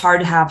that it's hard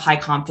to have high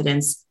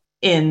confidence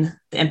in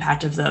the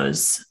impact of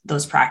those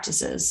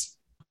practices.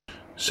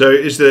 So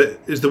is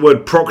the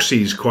word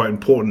proxies quite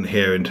important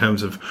here in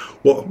terms of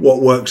what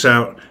works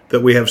out that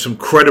we have some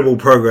credible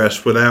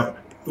progress without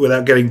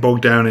getting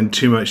bogged down in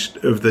too much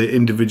of the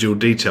individual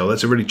detail?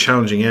 That's a really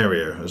challenging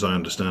area, as I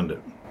understand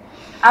it.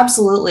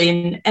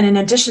 Absolutely. And in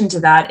addition to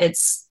that,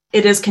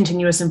 it is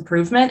continuous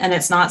improvement. And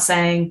it's not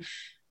saying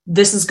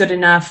this is good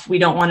enough. We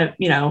don't want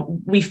to,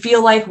 we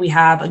feel like we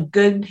have a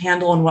good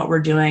handle on what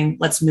we're doing.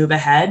 Let's move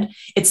ahead.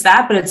 It's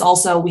that, but it's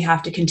also, we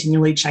have to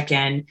continually check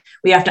in.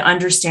 We have to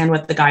understand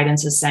what the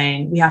guidance is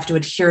saying. We have to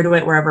adhere to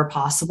it wherever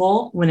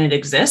possible when it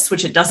exists,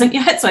 which it doesn't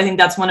yet. So I think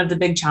that's one of the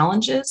big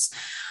challenges.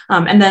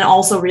 And then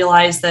also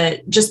realize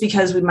that just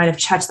because we might have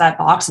checked that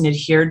box and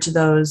adhered to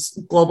those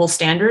global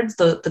standards,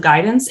 the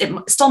guidance, it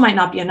still might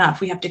not be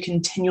enough. We have to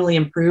continually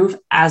improve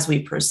as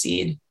we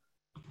proceed.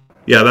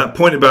 Yeah, that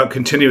point about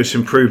continuous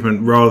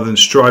improvement rather than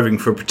striving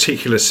for a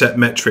particular set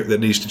metric that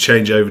needs to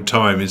change over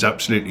time is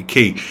absolutely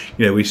key.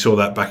 We saw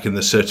that back in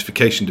the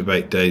certification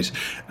debate days,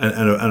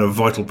 and a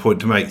vital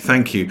point to make.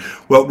 Thank you.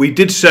 Well, we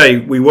did say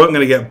we weren't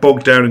going to get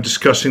bogged down in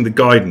discussing the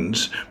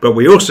guidance, but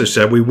we also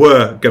said we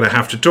were going to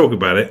have to talk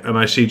about it. And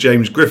I see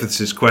James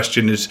Griffiths'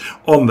 question is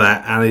on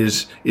that and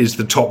is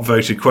the top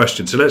voted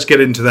question. So let's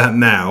get into that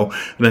now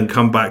and then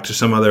come back to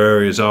some other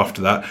areas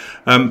after that.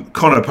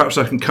 Connor, perhaps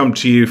I can come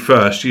to you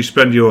first. You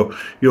spend your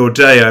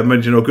day, I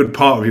imagine, a good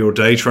part of your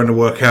day trying to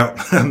work out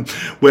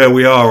where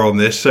we are on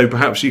this. So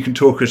perhaps you can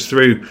talk us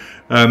through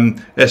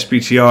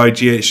SBTI,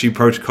 GHG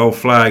protocol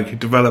flag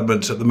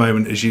developments at the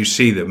moment as you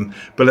see them.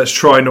 But let's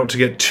try not to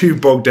get too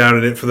bogged down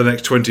in it for the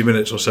next 20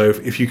 minutes or so,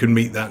 if you can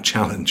meet that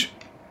challenge.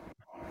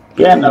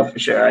 Yeah, no, for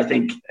sure. I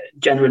think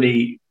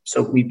generally,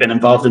 so we've been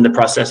involved in the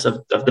process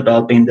of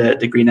developing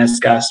the greenhouse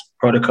gas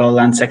protocol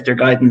and sector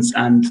guidance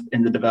and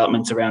in the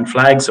developments around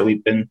flags. So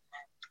we've been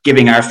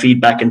giving our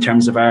feedback in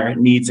terms of our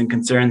needs and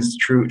concerns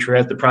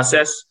throughout the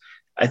process.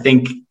 I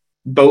think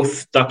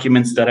both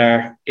documents that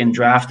are in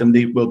draft and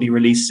they will be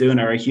released soon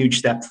are a huge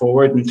step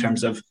forward in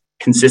terms of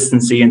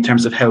consistency in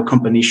terms of how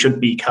companies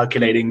should be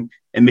calculating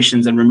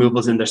emissions and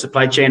removals in their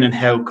supply chain, and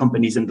how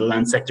companies in the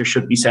land sector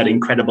should be setting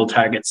credible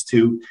targets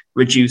to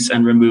reduce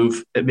and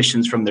remove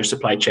emissions from their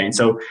supply chain.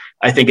 So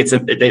I think it's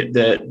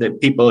the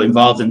people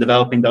involved in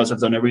developing those have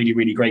done a really,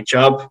 really great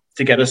job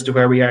to get us to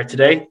where we are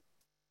today.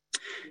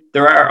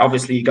 There are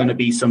obviously going to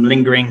be some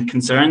lingering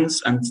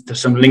concerns and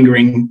there's some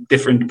lingering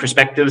different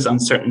perspectives on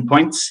certain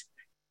points.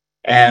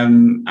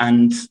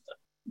 And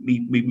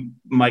we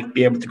might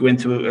be able to go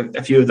into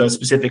a few of those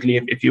specifically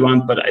if you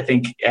want, but I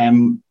think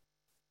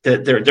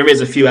there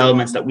is a few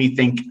elements that we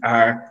think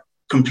are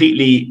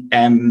completely,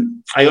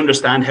 I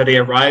understand how they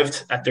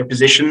arrived at their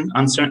position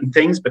on certain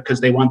things, because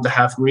they want to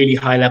have really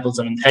high levels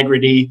of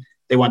integrity.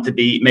 They want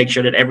to make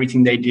sure that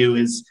everything they do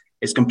is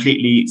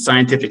completely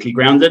scientifically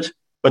grounded.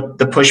 But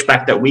the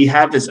pushback that we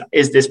have is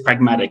this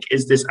pragmatic?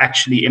 Is this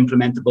actually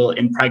implementable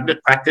in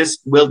practice?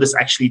 Will this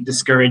actually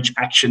discourage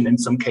action in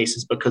some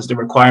cases because the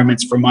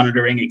requirements for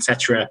monitoring,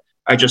 etc.,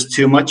 are just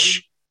too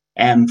much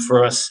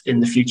for us in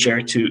the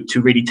future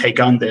to really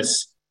take on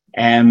this?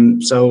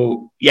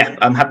 So yeah,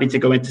 I'm happy to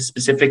go into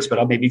specifics, but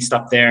I'll maybe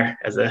stop there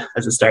as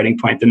a starting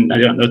point. And I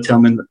don't know,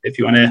 Tilman, if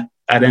you want to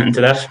add anything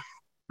to that.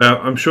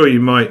 I'm sure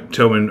you might,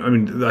 Tilman. I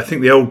mean, I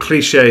think the old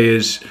cliche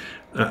is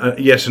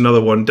yet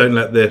another one. Don't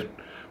let the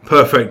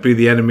perfect be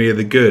the enemy of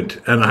the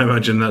good, and I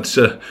imagine that's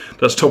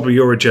top of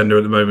your agenda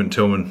at the moment,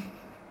 Tilman.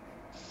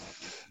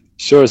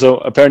 Sure. So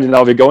apparently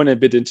now we're going a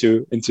bit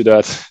into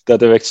that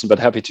direction, but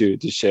happy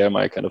to share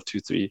my kind of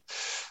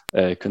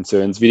 2-3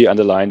 concerns. Really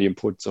underline the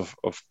importance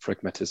of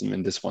pragmatism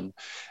in this one.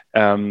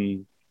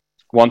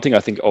 One thing I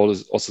think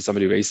also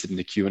somebody raised it in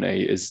the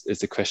Q&A is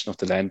the question of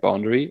the land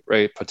boundary,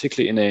 right?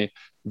 Particularly in a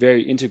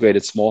very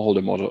integrated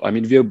smallholder model. I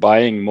mean, we're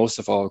buying most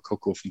of our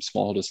cocoa from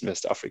smallholders in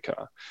West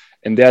Africa,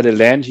 and there the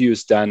land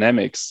use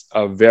dynamics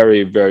are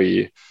very,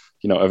 very,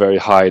 are very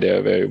high.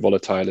 They're very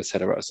volatile,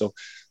 etc. So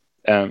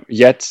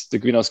yet the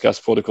Greenhouse Gas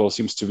Protocol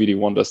seems to really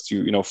want us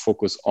to,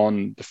 focus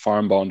on the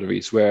farm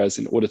boundaries. Whereas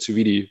in order to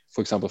really,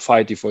 for example,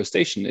 fight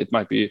deforestation, it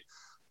might be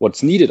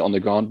what's needed on the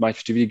ground might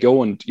be to really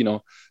go and,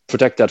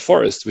 protect that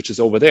forest, which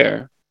is over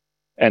there.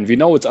 And we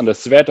know it's under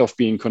threat of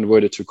being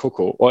converted to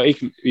cocoa, or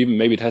even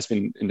maybe it has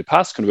been in the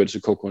past converted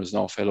to cocoa and is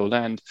now fallow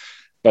land.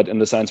 But in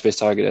the science-based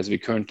target, as we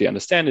currently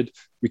understand it,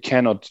 we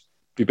don't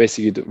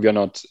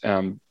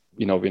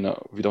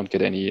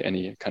get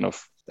any kind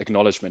of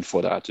acknowledgement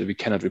for that. We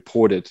cannot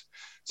report it.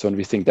 So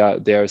we think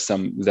that there is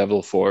some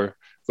level for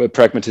where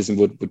pragmatism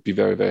would be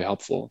very, very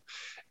helpful.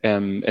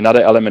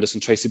 Another element is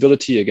in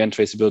traceability. Again,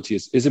 traceability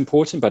is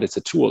important, but it's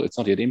a tool. It's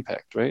not yet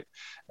impact, right?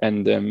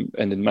 And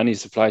in many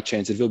supply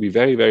chains, it will be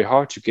very, very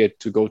hard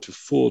to go to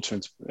full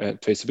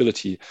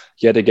traceability.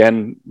 Yet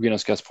again,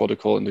 Greenhouse Gas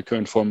Protocol in the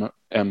current form,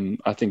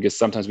 I think is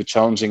sometimes a bit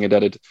challenging in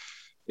that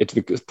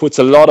it puts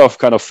a lot of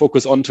kind of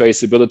focus on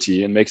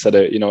traceability and makes that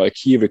a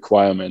key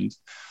requirement.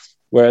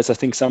 Whereas I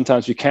think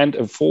sometimes we can't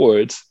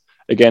afford,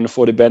 again,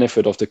 for the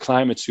benefit of the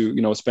climate,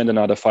 to spend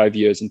another 5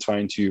 years in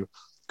trying to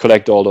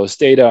collect all those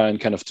data and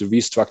kind of to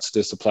restructure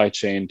the supply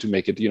chain to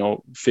make it,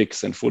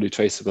 fixed and fully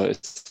traceable,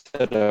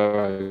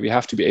 etc. We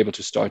have to be able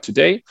to start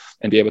today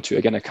and be able to,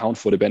 again, account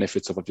for the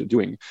benefits of what we're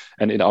doing.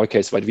 And in our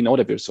case, right, we know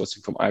that we're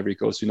sourcing from Ivory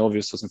Coast, we know we're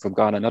sourcing from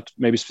Ghana, not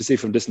maybe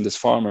specific from this and this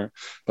farmer,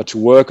 but to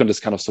work on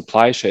this kind of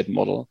supply chain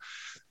model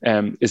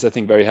is, I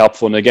think, very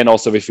helpful. And again,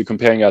 also if you're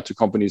comparing that to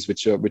companies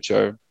which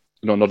are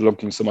not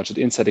looking so much at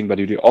insetting, but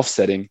really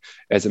offsetting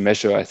as a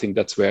measure, I think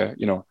that's where,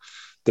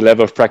 the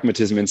level of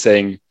pragmatism in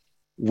saying,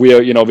 we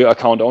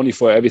account only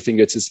for everything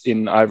that is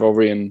in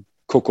Ivorian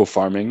cocoa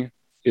farming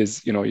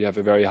is, you have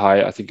a very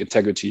high, I think,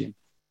 integrity.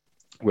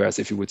 Whereas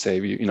if you would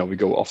say, we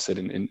go offset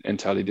in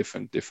entirely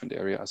different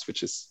areas,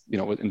 which is,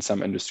 in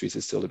some industries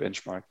is still the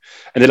benchmark.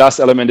 And the last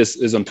element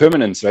is on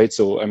permanence, right?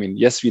 So, I mean,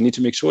 yes, we need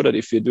to make sure that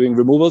if you're doing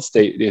removals,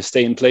 they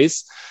stay in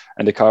place.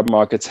 And the carbon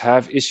markets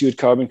have issued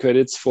carbon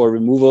credits for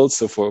removals,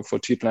 so for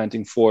tree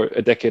planting for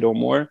a decade or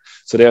more.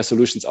 So there are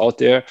solutions out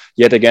there.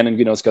 Yet again, in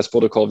Greenhouse Gas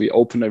Protocol, we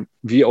opened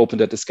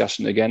that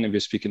discussion again, and we're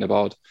speaking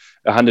about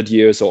 100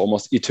 years or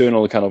almost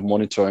eternal kind of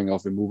monitoring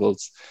of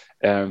removals,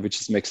 which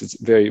just makes it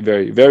very,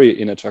 very,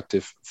 very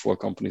unattractive for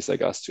companies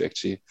like us to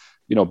actually,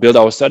 build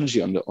our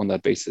strategy on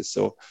that basis.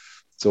 So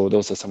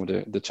those are some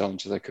of the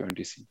challenges I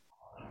currently see.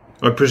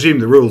 I presume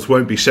the rules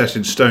won't be set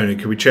in stone and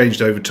can be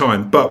changed over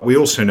time, but we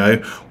also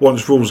know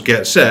once rules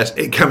get set,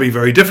 it can be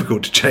very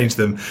difficult to change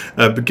them,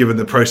 given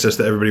the process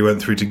that everybody went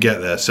through to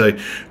get there. So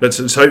let's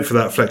hope for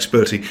that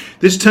flexibility.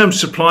 This term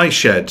supply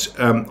shed,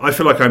 I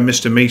feel like I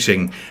missed a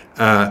meeting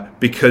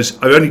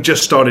because I only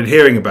just started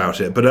hearing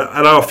about it, but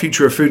at our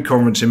Future of Food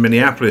conference in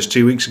Minneapolis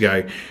 2 weeks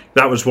ago,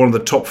 that was one of the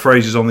top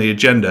phrases on the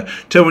agenda.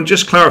 Tilman,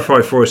 just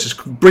clarify for us as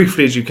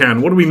briefly as you can,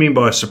 what do we mean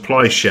by a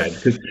supply shed?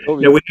 Because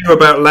we hear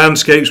about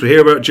landscapes, we hear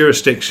about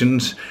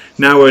jurisdictions,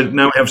 now we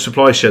have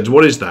supply sheds.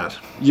 What is that?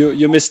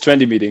 You missed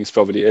 20 meetings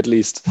probably, at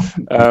least.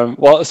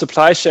 Well, a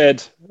supply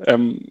shed,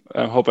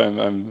 I hope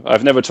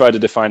I've never tried to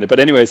define it, but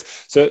anyways,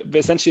 so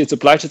essentially a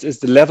supply shed is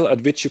the level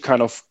at which you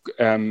kind of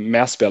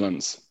mass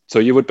balance. So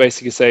you would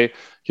basically say,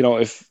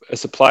 if a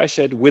supply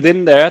shed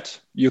within that,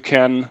 you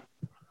can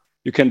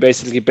you can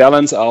basically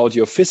balance out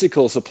your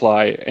physical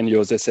supply and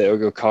your, let's say,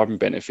 your carbon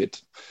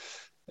benefit.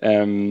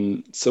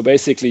 So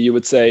basically, you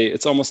would say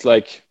it's almost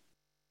like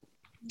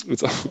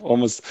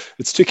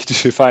it's tricky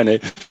to define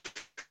it.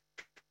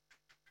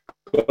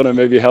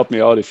 Maybe help me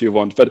out if you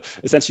want. But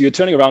essentially, you're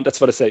turning around. That's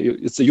what I say.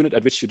 It's the unit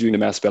at which you're doing the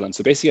mass balance.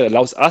 So basically, it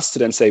allows us to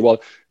then say,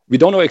 well, we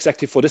don't know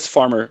exactly for this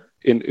farmer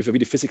if we're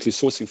really physically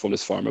sourcing from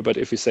this farmer. But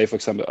if we say, for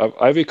example,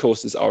 Ivory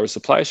Coast is our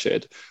supply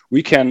shed,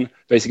 we can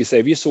basically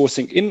say we're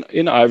sourcing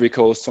in Ivory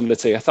Coast from,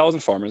 let's say, 1,000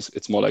 farmers.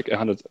 It's more like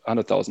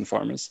 100,000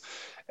 farmers.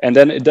 And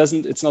then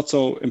it's not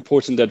so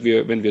important that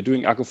when we're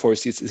doing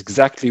agroforestry, it's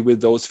exactly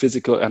with those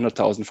physical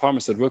 100,000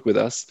 farmers that work with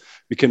us.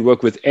 We can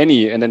work with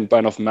any, and then by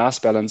enough mass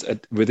balance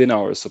within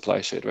our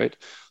supply shed, right?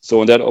 So,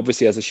 and that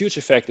obviously has a huge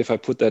effect if I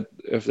put a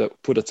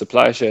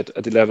supply shed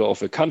at the level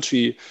of a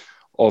country,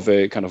 of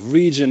a kind of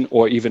region,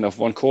 or even of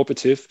one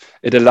cooperative.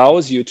 It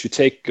allows you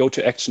to go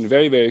to action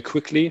very, very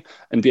quickly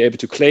and be able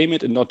to claim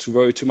it and not to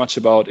worry too much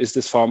about, is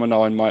this farmer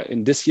now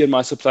in this year in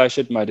my supply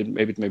shed? Might it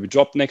maybe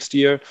drop next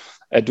year?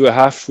 Do I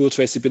have full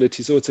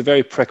traceability? So it's a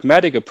very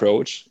pragmatic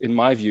approach, in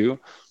my view,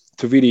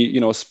 to really,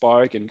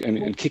 spark and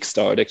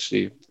kickstart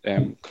actually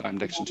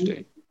climate action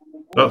today.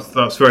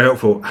 That's very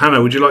helpful.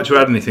 Hannah, would you like to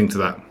add anything to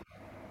that?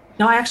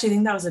 No, I actually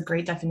think that was a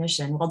great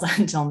definition. Well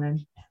done,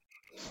 Tilman.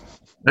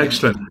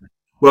 Excellent.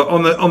 Well,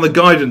 on the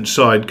guidance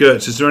side,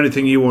 Gertz, is there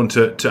anything you want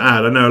to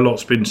add? I know a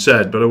lot's been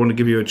said, but I want to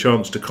give you a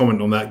chance to comment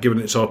on that, given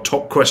it's our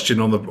top question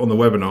on the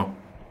webinar.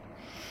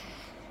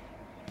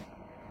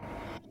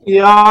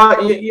 Yeah,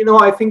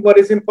 I think what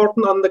is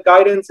important on the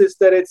guidance is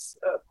that it's,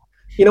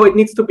 it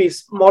needs to be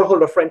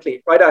smallholder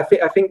friendly, right? I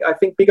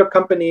think bigger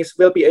companies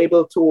will be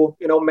able to,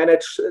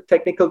 manage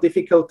technical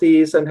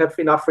difficulties and have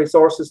enough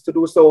resources to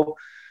do so.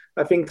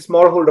 I think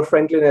smallholder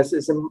friendliness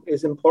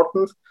is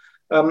important.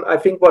 I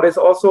think what is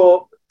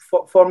also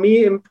for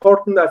me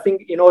important, I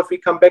think, if we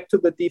come back to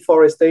the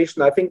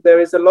deforestation, I think there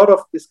is a lot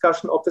of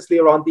discussion obviously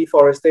around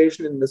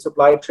deforestation in the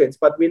supply chains,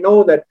 but we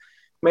know that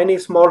many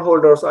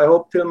smallholders, I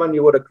hope, Tilman,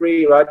 you would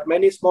agree, right?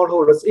 Many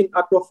smallholders in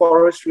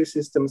agroforestry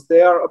systems, they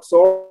are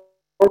absorbing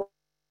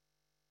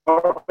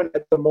carbon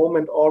at the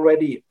moment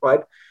already,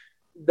 right?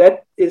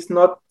 That is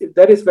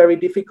very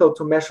difficult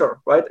to measure,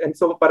 right? And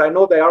so, but I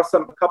know there are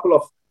a couple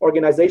of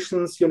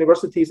organizations,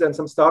 universities, and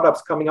some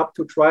startups coming up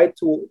to try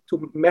to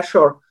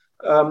measure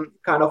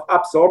kind of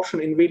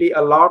absorption in really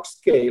a large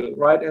scale,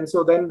 right? And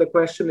so then the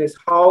question is,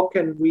 how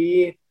can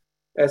we,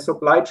 as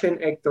supply chain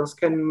actors,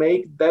 can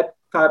make that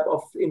type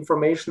of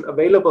information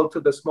available to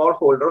the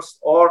smallholders,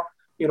 or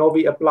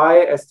we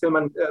apply, as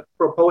Tilman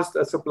proposed,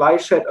 a supply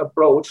shed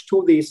approach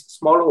to these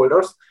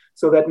smallholders,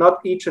 so that not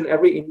each and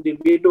every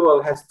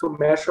individual has to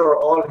measure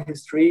all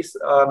his trees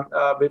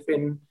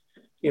within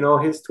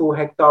his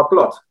 2-hectare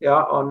plot,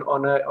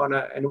 on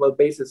an annual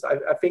basis.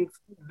 I think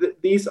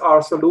these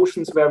are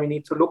solutions where we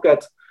need to look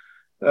at,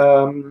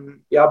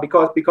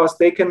 because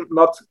they can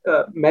not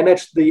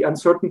manage the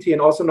uncertainty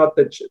and also not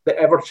the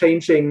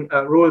ever-changing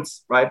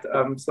rules, right?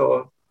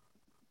 So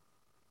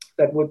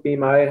that would be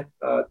my.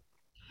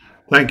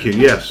 Thank you.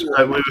 Yes,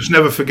 we must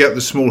never forget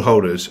the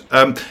smallholders.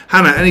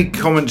 Hannah, any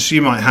comments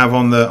you might have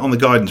on the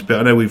guidance bit?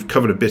 I know we've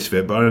covered a bit of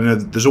it, but I know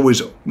there's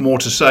always more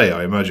to say,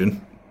 I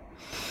imagine.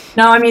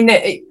 No, I mean,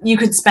 you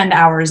could spend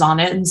hours on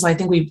it. And so I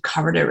think we've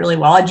covered it really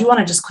well. I do want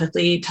to just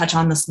quickly touch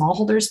on the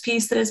smallholders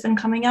piece that has been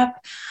coming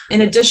up.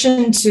 In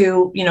addition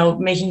to,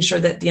 making sure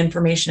that the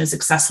information is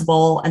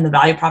accessible and the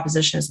value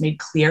proposition is made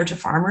clear to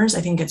farmers,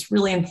 I think it's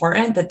really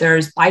important that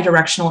there's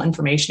bidirectional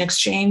information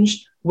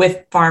exchange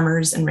with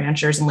farmers and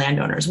ranchers and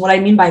landowners. What I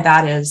mean by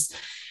that is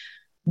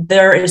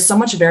there is so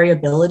much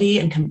variability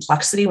and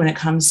complexity when it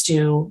comes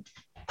to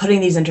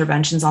putting these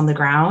interventions on the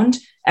ground.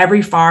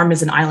 Every farm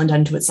is an island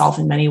unto itself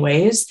in many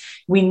ways.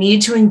 We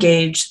need to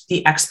engage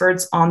the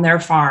experts on their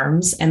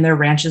farms and their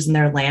ranches and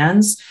their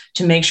lands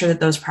to make sure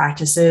that those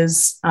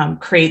practices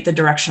create the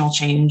directional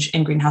change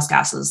in greenhouse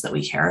gases that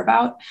we care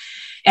about.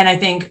 And I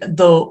think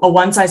a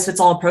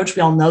one-size-fits-all approach,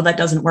 we all know that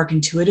doesn't work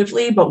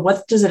intuitively, but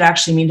what does it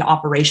actually mean to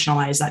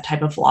operationalize that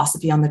type of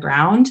philosophy on the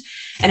ground?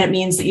 And it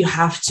means that you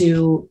have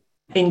to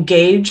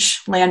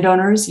engage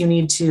landowners, you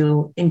need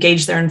to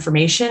engage their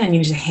information, and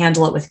you need to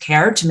handle it with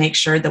care to make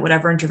sure that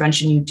whatever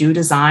intervention you do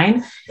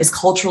design is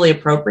culturally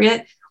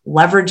appropriate,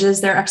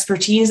 leverages their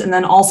expertise, and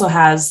then also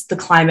has the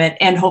climate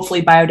and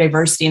hopefully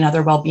biodiversity and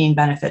other well-being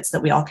benefits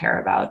that we all care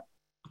about.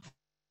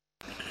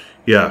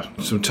 Yeah,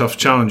 some tough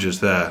challenges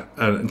there,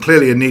 and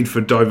clearly a need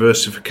for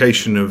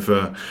diversification of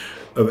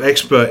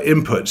expert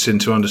inputs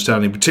into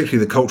understanding,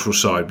 particularly the cultural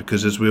side,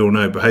 because as we all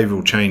know,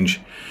 behavioural change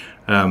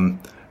and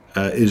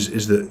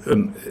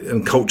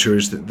culture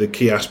is the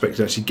key aspect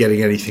of actually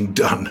getting anything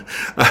done.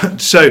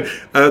 So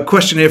a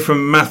question here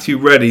from Matthew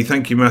Reddy.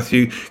 Thank you,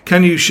 Matthew.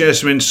 Can you share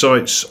some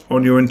insights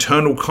on your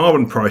internal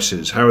carbon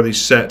prices? How are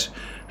these set?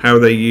 How are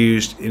they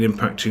used in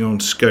impacting on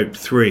Scope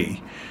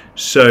 3?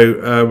 So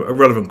a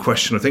relevant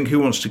question. I think who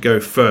wants to go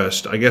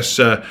first? I guess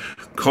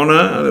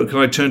Connor, can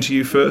I turn to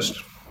you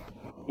first?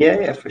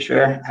 Yeah, for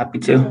sure. Happy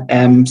to.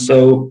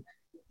 So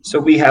So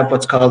we have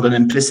what's called an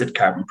implicit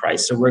carbon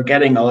price. So we're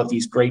getting all of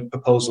these great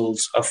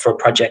proposals for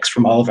projects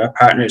from all of our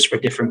partners for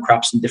different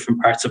crops in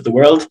different parts of the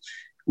world.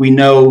 We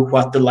know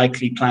what the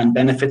likely planned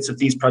benefits of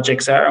these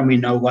projects are, and we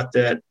know what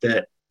the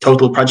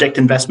total project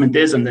investment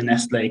is and the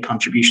Nestle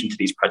contribution to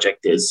these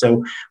projects is.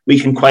 So we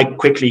can quite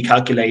quickly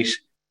calculate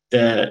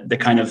the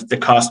kind of the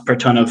cost per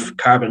ton of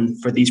carbon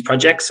for these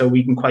projects. So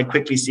we can quite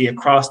quickly see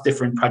across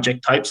different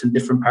project types in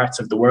different parts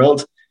of the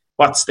world,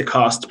 what's the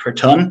cost per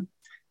ton.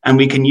 And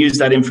we can use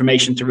that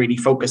information to really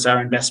focus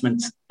our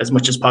investment as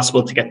much as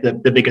possible to get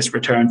the biggest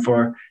return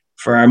for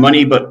our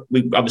money. But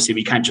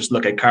we can't just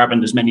look at carbon.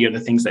 There's many other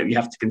things that we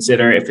have to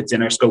consider. If it's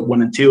in our scope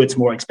 1 and 2, it's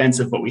more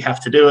expensive, but we have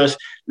to do it.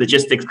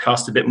 Logistics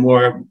cost a bit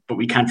more, but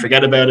we can't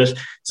forget about it.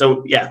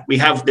 So yeah, we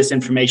have this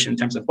information in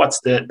terms of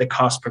what's the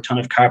cost per ton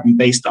of carbon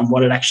based on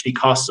what it actually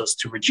costs us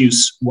to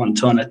reduce 1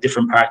 ton at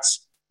different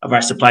parts of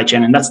our supply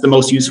chain. And that's the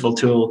most useful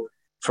tool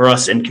for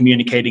us in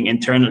communicating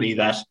internally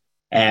that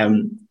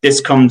this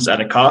comes at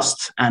a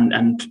cost, and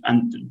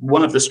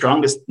one of the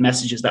strongest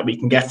messages that we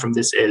can get from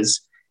this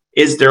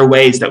is there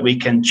ways that we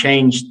can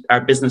change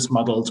our business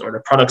models or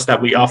the products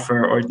that we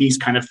offer or these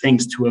kind of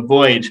things to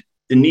avoid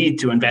the need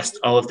to invest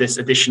all of this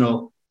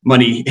additional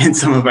money in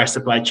some of our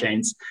supply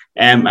chains,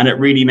 and it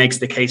really makes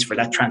the case for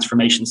that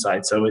transformation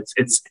side. So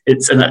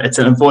it's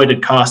an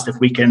avoided cost if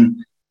we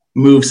can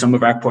move some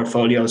of our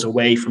portfolios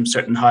away from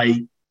certain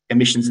high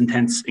emissions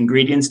intense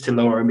ingredients to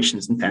lower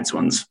emissions intense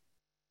ones.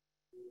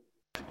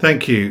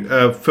 Thank you.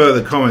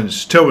 Further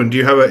comments, Tilman? Do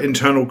you have an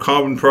internal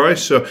carbon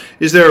price? So,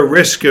 is there a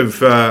risk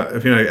of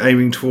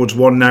aiming towards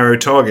one narrow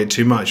target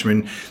too much? I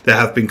mean, there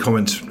have been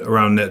comments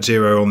around net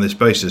zero on this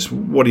basis.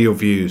 What are your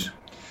views?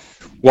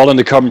 Well, on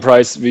the carbon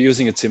price, we're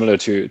using it similar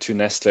to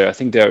Nestle. I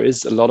think there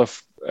is a lot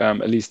of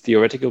at least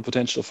theoretical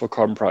potential for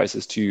carbon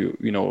prices to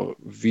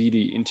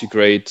really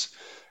integrate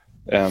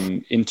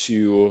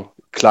into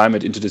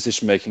climate into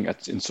decision making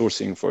in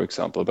sourcing, for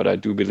example. But I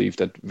do believe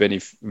that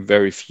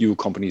very few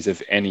companies,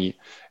 if any,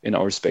 in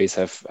our space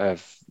have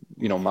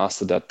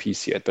mastered that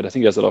piece yet. But I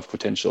think there's a lot of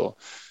potential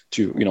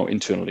to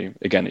internally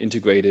again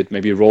integrate it,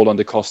 maybe roll on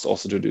the cost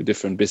also to do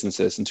different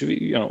businesses, and to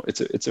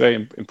it's a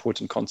very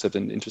important concept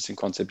and interesting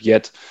concept.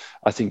 Yet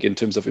I think in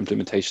terms of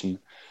implementation,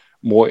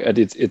 more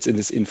it's in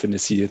its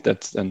infancy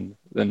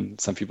than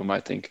some people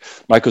might think.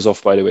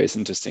 Microsoft, by the way, is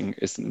an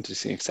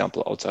interesting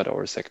example outside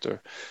our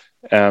sector.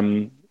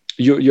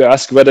 You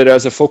asked whether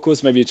there's a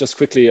focus. Maybe just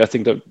quickly, I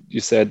think that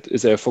you said,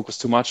 is there a focus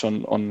too much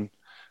on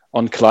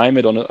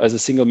climate as a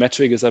single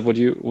metric? Is that what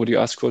you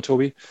asked for,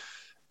 Toby?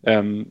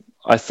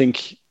 I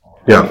think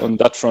on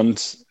that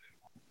front,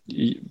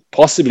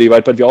 possibly,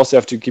 right? But we also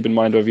have to keep in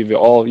mind where we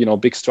all,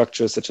 big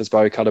structures such as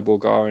Barry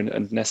Callebaut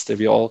and Nestle,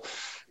 we all,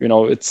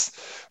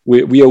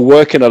 we are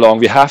working along.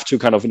 We have to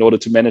kind of, in order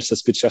to manage the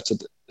split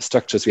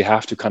structures, we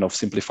have to kind of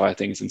simplify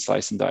things and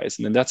slice and dice.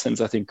 And in that sense,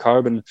 I think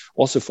carbon,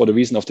 also for the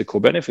reason of the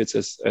co-benefits,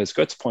 as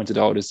Götz pointed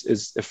out,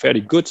 is a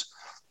fairly good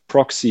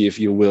proxy, if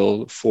you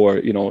will, for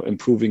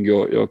improving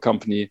your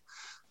company,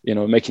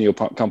 making your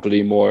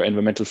company more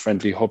environmental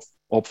friendly,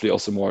 hopefully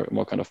also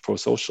more kind of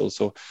pro-social.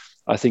 So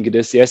I think it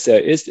is, yes, there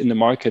is in the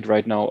market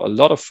right now a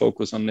lot of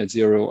focus on net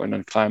zero and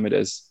on climate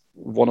as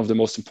one of the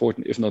most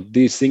important, if not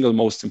the single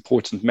most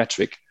important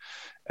metric.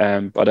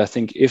 But I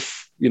think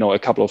if, a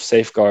couple of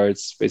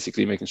safeguards,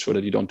 basically making sure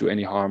that you don't do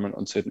any harm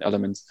on certain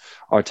elements,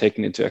 are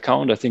taken into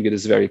account, I think it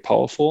is very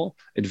powerful.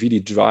 It really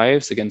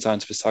drives, again,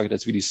 science-based target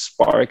has really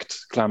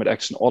sparked climate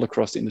action all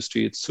across the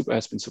industry. It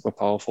has been super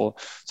powerful.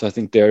 So I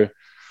think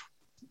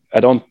I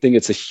don't think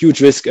it's a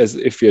huge risk as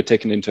if you're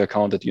taking into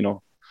account that,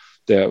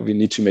 we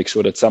need to make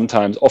sure that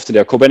often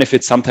there are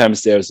co-benefits,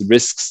 sometimes there's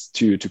risks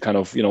to kind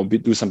of,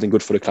 do something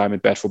good for the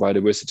climate, bad for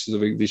biodiversity. So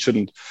we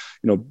shouldn't,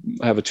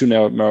 have a too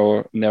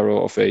narrow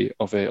of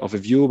a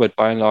view. But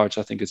by and large,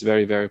 I think it's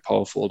very, very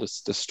powerful,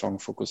 this strong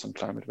focus on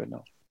climate right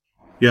now.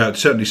 Yeah, it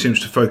certainly seems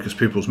to focus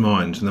people's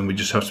minds, and then we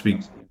just have to be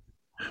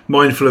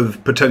mindful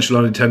of potential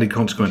unintended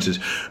consequences.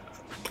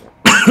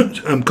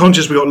 I'm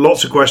conscious we've got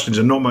lots of questions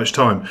and not much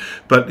time,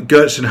 but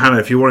Götz and Hannah,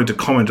 if you wanted to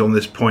comment on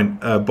this point,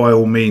 by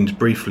all means,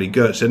 briefly.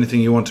 Götz, anything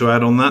you want to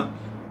add on that?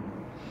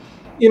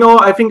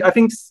 I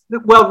think,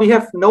 well, we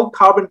have no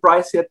carbon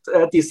price yet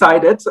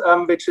decided,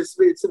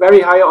 it's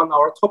very high on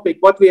our topic.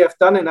 What we have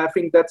done, and I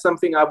think that's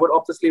something I would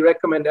obviously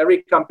recommend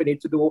every company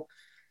to do,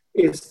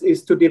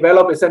 is to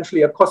develop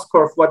essentially a cost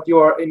curve, what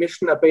your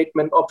emission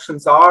abatement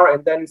options are.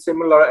 And then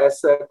similar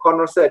as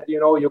Connor said,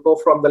 you go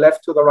from the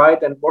left to the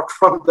right and work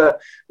from the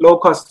low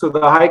cost to the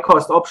high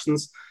cost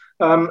options.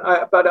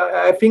 But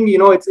I think,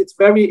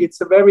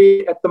 it's a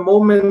very, at the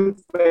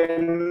moment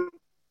when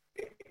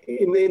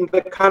in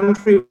the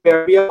country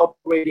where we are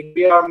operating,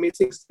 we are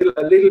missing still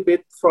a little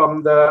bit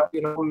from the,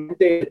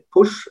 mandated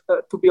push,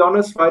 to be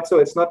honest, right? So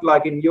it's not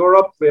like in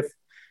Europe with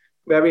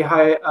very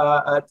high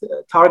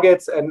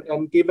targets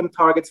and given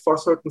targets for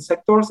certain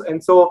sectors.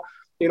 And so,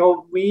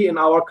 we in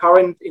our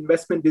current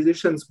investment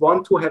decisions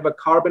want to have a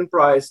carbon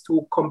price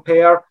to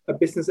compare a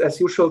business as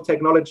usual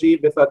technology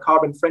with a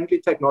carbon friendly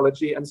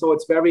technology. And so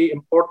it's very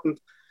important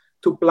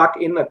to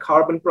plug in a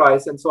carbon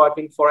price. And so I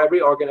think for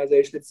every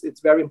organization,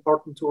 it's very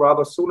important to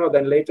rather sooner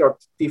than later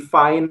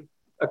define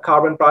a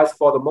carbon price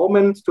for the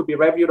moment to be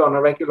reviewed on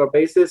a regular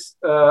basis.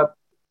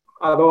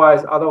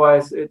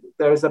 Otherwise,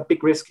 there is a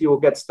big risk you will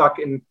get stuck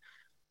in,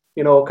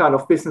 kind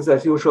of business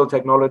as usual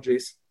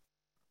technologies.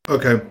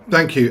 Okay,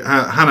 thank you.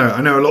 Hannah,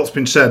 I know a lot's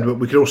been said, but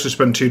we could also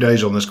spend 2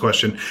 days on this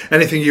question.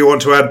 Anything you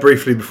want to add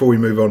briefly before we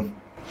move on?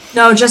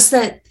 No, just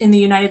that in the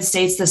United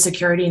States, the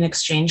Security and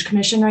Exchange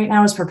Commission right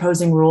now is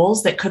proposing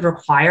rules that could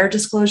require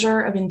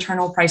disclosure of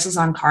internal prices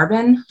on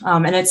carbon.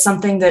 And it's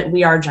something that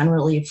we are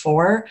generally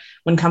for.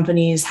 When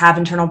companies have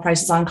internal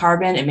prices on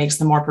carbon, it makes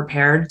them more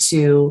prepared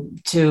to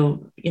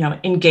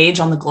engage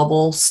on the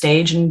global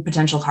stage in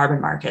potential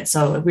carbon markets.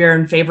 So we're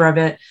in favor of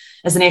it.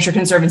 As the Nature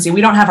Conservancy,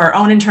 we don't have our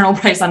own internal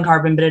price on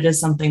carbon, but it is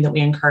something that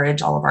we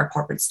encourage all of our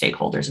corporate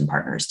stakeholders and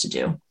partners to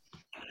do.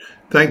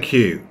 Thank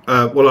you.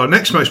 Well, our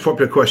next most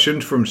popular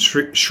question from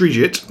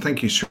Srijit.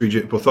 Thank you,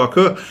 Srijit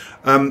Bothakur.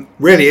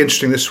 Really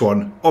interesting, this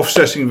one.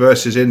 Offsetting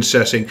versus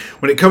insetting.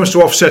 When it comes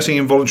to offsetting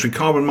in voluntary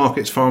carbon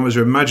markets, farmers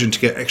are imagined to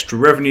get extra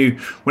revenue.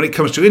 When it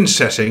comes to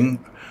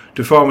insetting,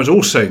 do farmers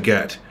also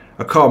get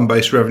a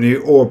carbon-based revenue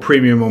or a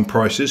premium on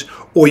prices?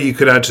 Or you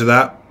could add to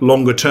that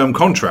longer-term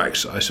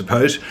contracts, I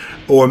suppose,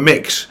 or a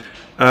mix.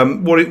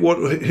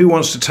 Who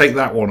wants to take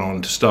that one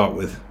on to start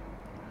with?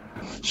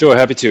 Sure,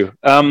 happy to.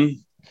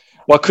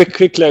 Well,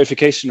 quick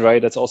clarification,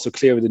 right? That's also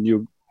clear with the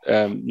new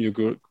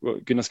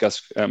greenhouse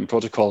gas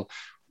protocol.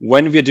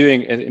 When we're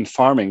doing it in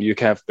farming, you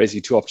have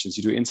basically two options.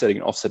 You do insetting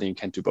and offsetting. You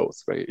can't do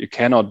both, right? You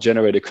cannot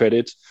generate a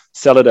credit,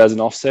 sell it as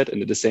an offset,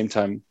 and at the same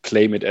time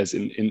claim it as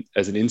an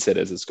inset,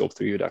 as a Scope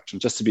 3 reduction.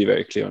 Just to be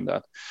very clear on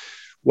that.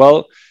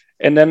 Well,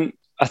 and then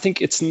I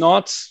think it's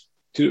not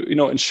to,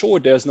 in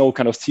short, there's no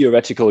kind of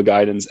theoretical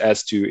guidance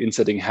as to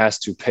insetting has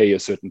to pay a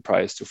certain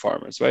price to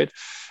farmers, right?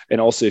 And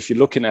also, if you're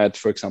looking at,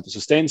 for example,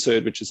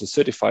 SustainCert, which is a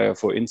certifier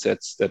for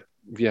insets that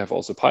we have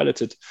also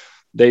piloted,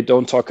 they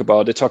talk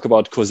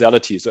about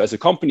causality. So as a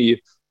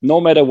company, no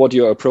matter what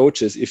your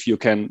approach is, if you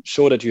can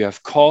show that you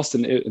have caused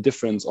a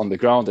difference on the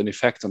ground, an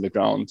effect on the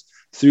ground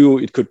through,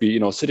 it could be,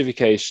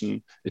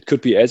 certification, it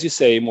could be, as you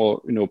say,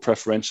 more,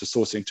 preferential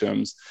sourcing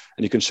terms,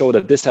 and you can show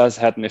that this has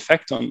had an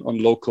effect on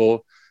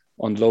local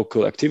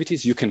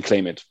activities, you can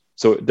claim it.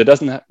 So there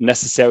doesn't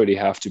necessarily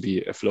have to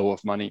be a flow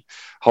of money.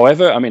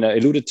 However, I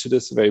alluded to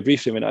this very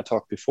briefly when I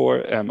talked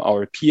before.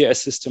 Our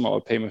PAS system,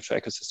 our Payment for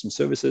Ecosystem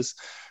Services,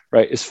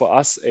 right, is for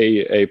us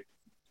a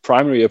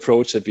primary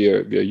approach that we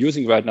are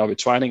using right now, we're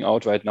trying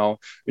out right now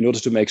in order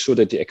to make sure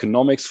that the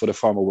economics for the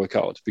farmer work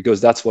out,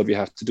 because that's what we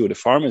have to do. The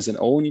farmer is an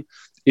own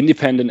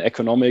independent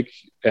economic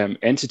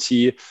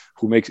entity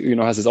who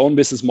has his own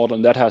business model,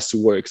 and that has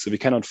to work. So we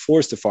cannot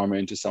force the farmer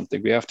into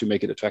something. We have to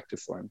make it attractive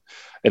for him.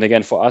 And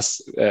again, for us,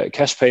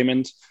 cash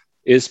payment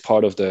is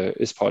part of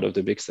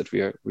the mix that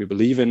we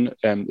believe in.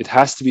 It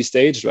has to be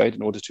staged, right,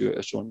 in order to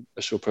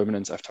assure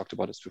permanence. I've talked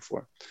about this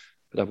before,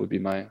 but that would be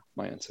my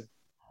answer.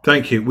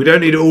 Thank you. We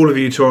don't need all of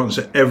you to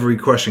answer every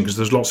question because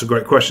there's lots of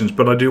great questions,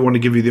 but I do want to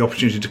give you the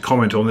opportunity to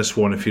comment on this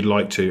one if you'd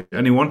like to.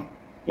 Anyone?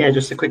 Yeah,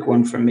 just a quick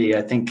one from me.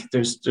 I think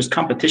there's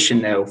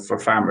competition now for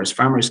farmers.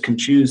 Farmers can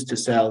choose to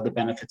sell the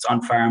benefits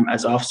on farm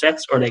as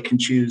offsets, or they can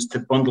choose to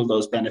bundle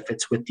those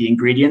benefits with the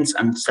ingredients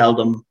and sell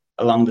them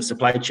along the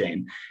supply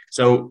chain.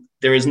 So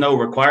there is no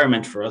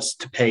requirement for us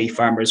to pay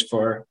farmers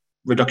for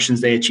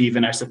reductions they achieve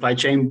in our supply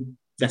chain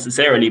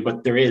necessarily,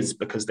 but there is,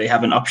 because they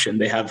have an option.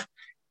 They have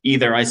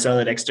either I sell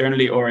it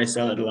externally or I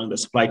sell it along the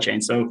supply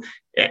chain. So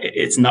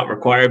it's not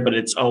required, but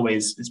it's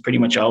pretty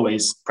much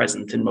always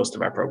present in most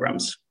of our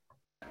programs.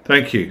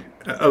 Thank you.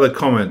 Other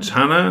comments?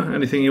 Hannah,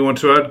 anything you want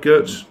to add?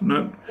 Gert?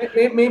 No?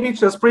 Maybe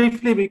just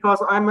briefly, because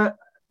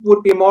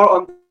would be more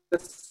on the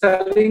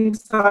selling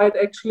side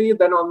actually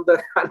than on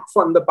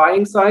the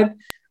buying side.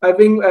 I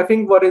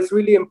think what is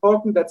really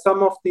important that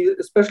some of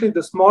especially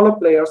the smaller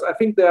players, I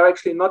think they are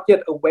actually not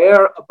yet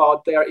aware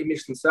about their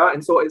emissions. Yeah?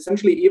 And so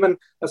essentially even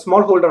a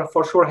smallholder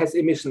for sure has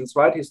emissions,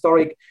 right?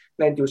 Historic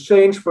land use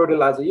change,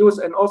 fertilizer use,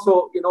 and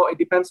also, it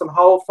depends on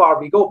how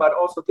far we go, but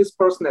also this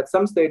person at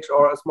some stage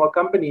or a small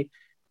company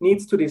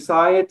needs to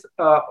decide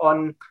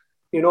on,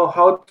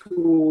 how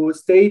to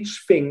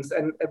stage things,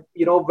 and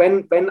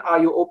when are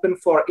you open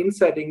for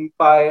insetting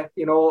by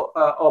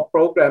or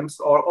programs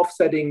or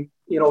offsetting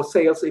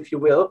sales, if you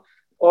will,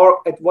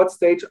 or at what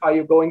stage are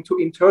you going to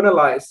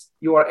internalize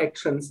your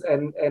actions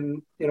and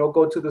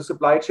go to the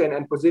supply chain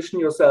and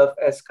position yourself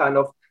as kind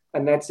of a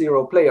net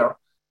zero player.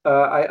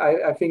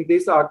 I think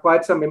these are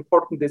quite some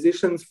important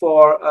decisions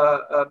for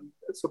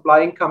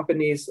supplying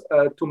companies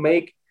to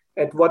make,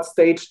 at what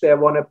stage they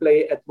want to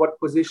play, at what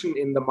position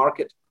in the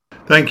market.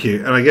 Thank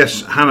you. And I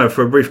guess, Hannah,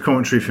 for a brief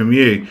commentary from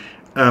you,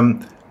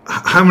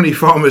 how many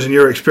farmers in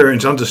your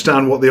experience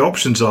understand what the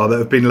options are that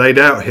have been laid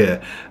out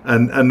here,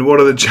 and what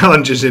are the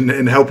challenges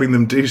in helping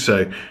them do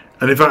so?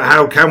 And in fact,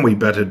 how can we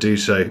better do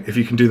so? If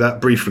you can do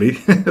that briefly,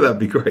 that'd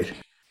be great.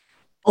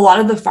 A lot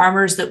of the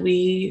farmers that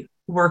we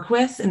work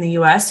with in the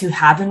US who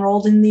have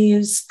enrolled in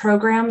these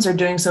programs are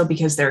doing so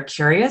because they're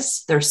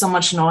curious. There's so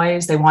much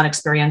noise. They want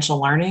experiential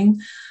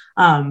learning.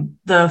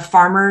 The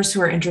farmers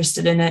who are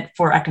interested in it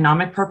for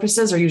economic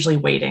purposes are usually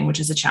waiting, which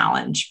is a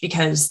challenge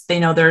because they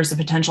know there's a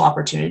potential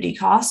opportunity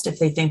cost if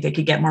they think they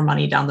could get more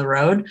money down the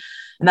road.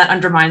 And that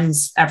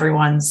undermines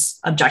everyone's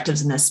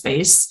objectives in this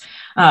space.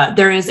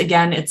 There is,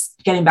 again, it's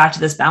getting back to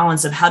this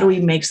balance of how do we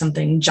make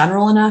something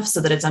general enough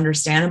so that it's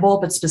understandable,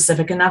 but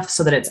specific enough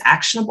so that it's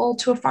actionable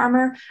to a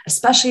farmer,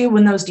 especially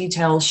when those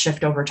details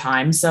shift over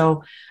time.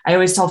 So I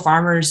always tell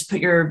farmers,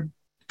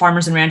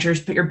 farmers and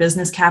ranchers, put your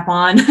business cap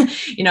on.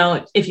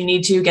 If you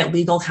need to get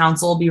legal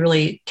counsel, be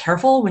really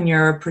careful when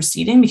you're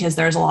proceeding because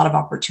there's a lot of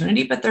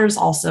opportunity, but there's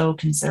also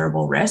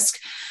considerable risk.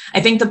 I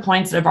think the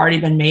points that have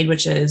already been made,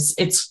 which is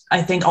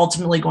I think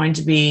ultimately going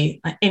to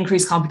be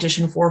increased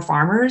competition for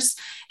farmers,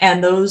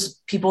 and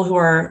those people who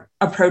are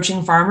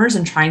approaching farmers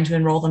and trying to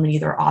enroll them in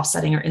either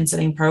offsetting or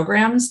insetting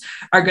programs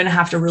are going to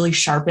have to really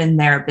sharpen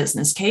their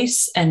business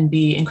case and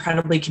be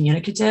incredibly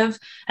communicative.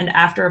 And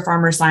after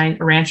a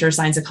rancher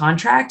signs a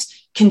contract,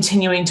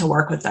 continuing to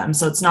work with them.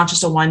 So it's not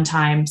just a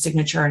one-time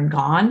signature and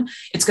gone.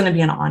 It's going to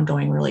be an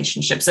ongoing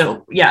relationship.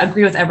 So yeah, I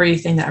agree with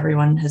everything that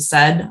everyone has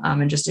said.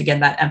 And just again,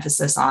 that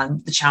emphasis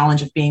on the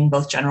challenge of being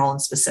both general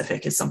and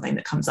specific is something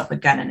that comes up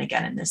again and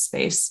again in this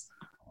space.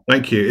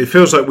 Thank you. It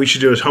feels like we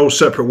should do a whole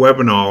separate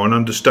webinar on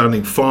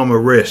understanding farmer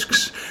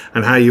risks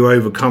and how you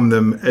overcome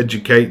them.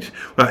 Educate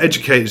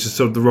is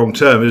sort of the wrong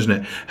term, isn't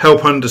it?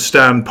 Help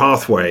understand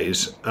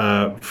pathways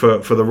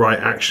for the right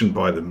action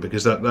by them,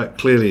 because that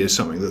clearly is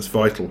something that's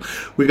vital.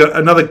 We've got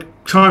another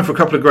time for a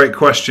couple of great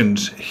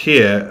questions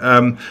here.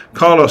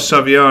 Carlos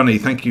Saviani,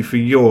 thank you for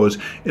yours.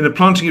 In the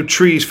planting of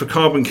trees for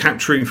carbon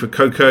capturing for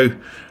cocoa,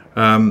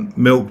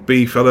 milk,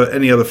 beef,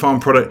 any other farm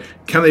product,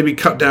 can they be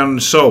cut down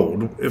and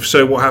sold? If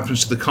so, what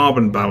happens to the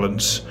carbon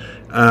balance?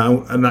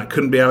 And that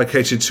couldn't be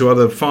allocated to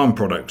other farm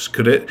products,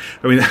 could it?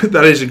 I mean,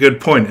 that is a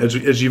good point.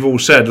 As you've all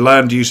said,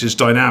 land use is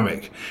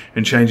dynamic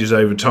and changes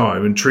over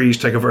time, and trees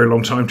take a very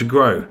long time to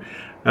grow.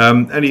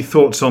 Any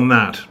thoughts on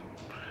that?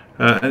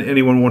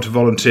 Anyone want to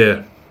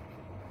volunteer?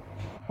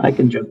 I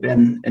can jump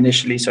in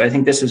initially. So I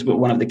think this is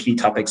one of the key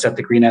topics that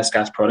the Greenhouse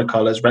Gas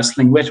Protocol is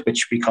wrestling with,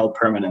 which we call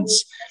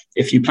permanence.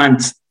 If you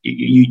plant,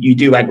 you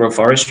do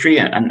agroforestry,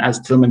 and as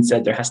Tillman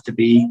said, there has to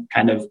be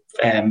kind of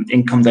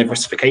income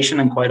diversification,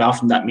 and quite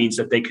often that means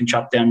that they can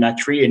chop down that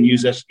tree and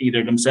use it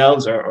either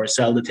themselves or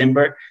sell the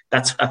timber.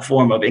 That's a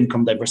form of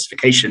income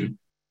diversification,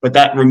 but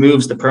that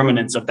removes the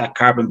permanence of that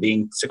carbon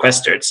being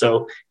sequestered.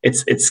 So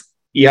it's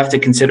you have to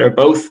consider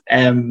both.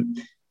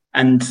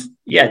 And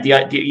yeah,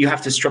 you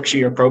have to structure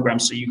your program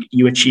so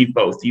you achieve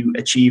both. You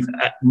achieve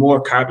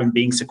more carbon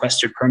being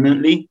sequestered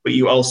permanently, but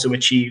you also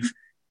achieve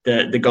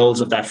the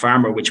goals of that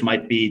farmer, which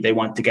might be they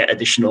want to get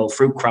additional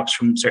fruit crops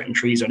from certain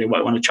trees, or they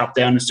might want to chop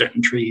down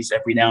certain trees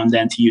every now and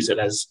then to use it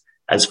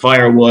as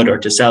firewood or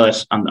to sell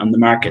it on the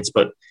markets.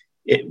 But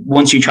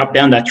once you chop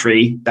down that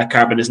tree, that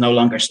carbon is no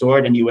longer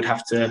stored, and you would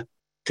have to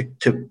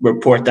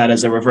report that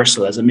as a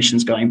reversal, as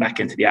emissions going back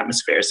into the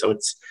atmosphere. So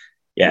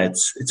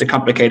it's a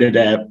complicated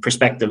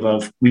perspective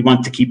of we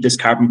want to keep this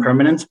carbon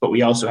permanent, but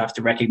we also have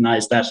to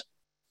recognize that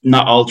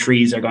not all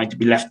trees are going to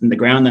be left in the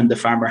ground, and the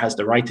farmer has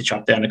the right to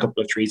chop down a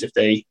couple of trees if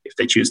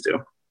they choose to.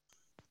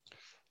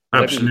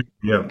 Absolutely,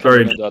 yeah,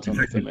 very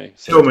interesting.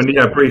 Tillman,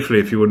 yeah, briefly,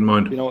 if you wouldn't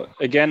mind.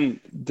 Again,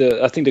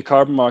 I think the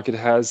carbon market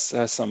has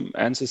some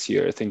answers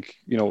here. I think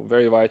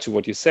very right to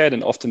what you said,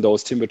 and often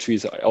those timber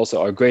trees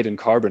also are great in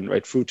carbon,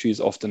 right? Fruit trees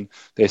often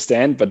they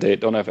stand, but they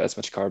don't have as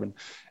much carbon.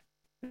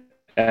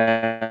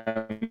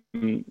 I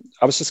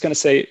was just going to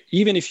say,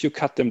 even if you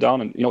cut them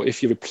down and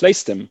if you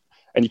replace them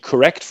and you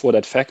correct for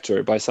that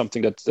factor by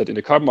something that in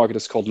the carbon market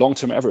is called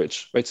long-term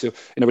average, right? So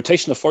in a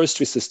rotational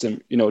forestry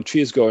system, a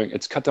tree is growing,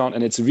 it's cut down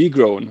and it's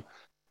regrown.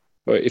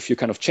 Or if you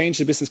kind of change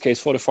the business case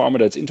for the farmer,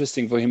 that's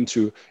interesting for him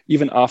to,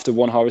 even after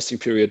one harvesting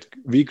period,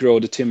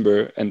 regrow the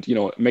timber and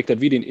make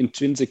that really an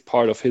intrinsic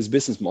part of his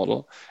business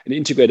model, an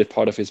integrated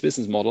part of his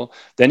business model.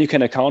 Then you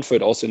can account for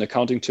it also in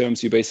accounting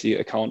terms. You basically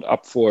account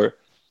up for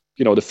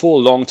the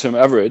full long-term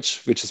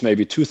average, which is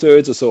maybe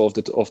 2/3 or so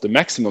of the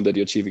maximum that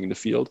you're achieving in the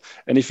field.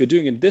 And if you're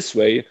doing it this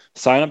way,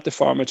 sign up the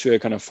farmer to a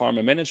kind of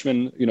farmer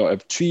management, a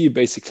tree,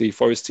 basically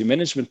forestry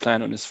management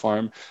plan on his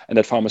farm, and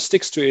that farmer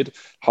sticks to it,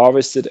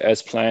 harvests it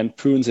as planned,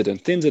 prunes it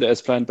and thins it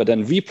as planned, but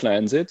then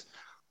replants it,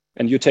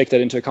 and you take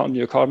that into account in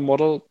your carbon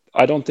model.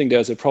 I don't think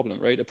there's a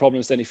problem, right? The problem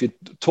is then if it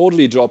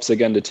totally drops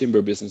again the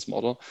timber business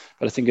model.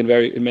 But I think in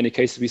many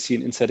cases we see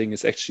in insetting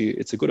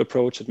it's a good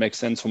approach. It makes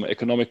sense from an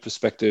economic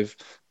perspective,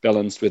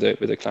 balanced with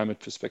a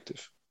climate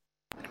perspective.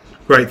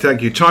 Great,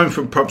 thank you. Time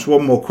for perhaps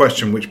one more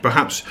question, which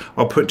perhaps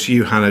I'll put to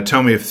you, Hannah.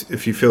 Tell me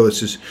if you feel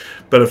this is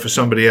better for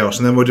somebody else,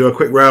 and then we'll do a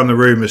quick round the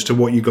room as to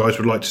what you guys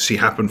would like to see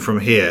happen from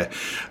here.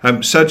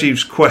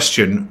 Sajiv's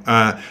question.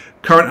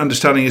 Current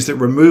understanding is that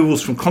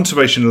removals from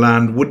conservation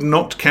land would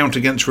not count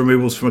against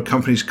removals from a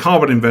company's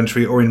carbon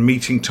inventory or in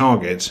meeting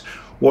targets.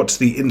 What's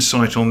the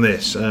insight on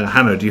this?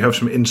 Hannah, do you have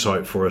some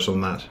insight for us on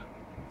that?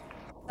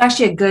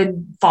 Actually, a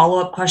good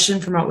follow-up question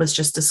from what was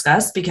just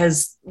discussed,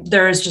 because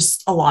there is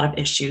just a lot of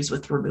issues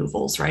with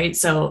removals, right?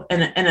 So,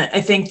 and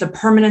I think the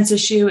permanence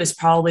issue is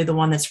probably the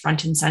one that's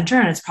front and center,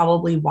 and it's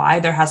probably why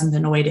there hasn't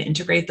been a way to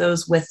integrate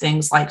those with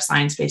things like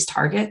science-based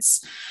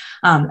targets.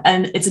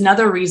 And it's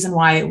another reason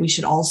why we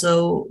should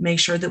also make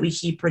sure that we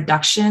keep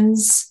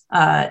reductions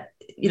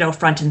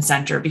front and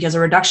center, because a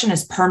reduction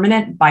is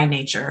permanent by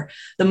nature.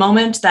 The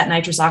moment that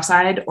nitrous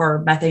oxide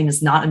or methane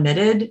is not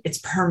emitted, it's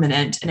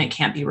permanent and it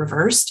can't be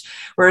reversed,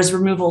 whereas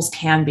removals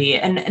can be.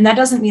 And that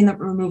doesn't mean that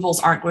removals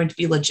aren't going to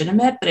be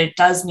legitimate, but it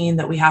does mean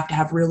that we have to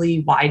have really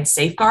wide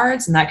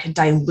safeguards, and that could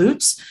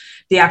dilute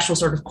the actual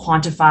sort of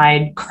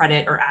quantified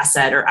credit or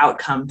asset or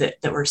outcome that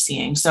we're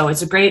seeing. So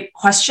it's a great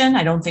question.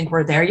 I don't think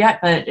we're there yet,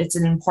 but it's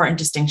an important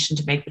distinction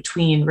to make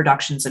between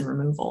reductions and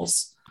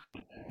removals.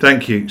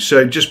 Thank you.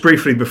 So just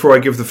briefly, before I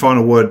give the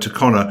final word to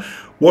Connor,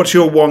 what's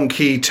your one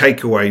key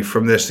takeaway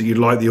from this that you'd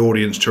like the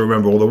audience to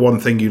remember, or the one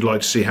thing you'd like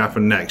to see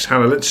happen next?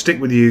 Hannah, let's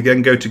stick with you,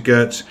 then go to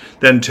Gert,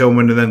 then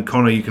Tilman, and then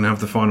Connor, you can have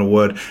the final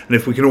word. And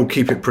if we can all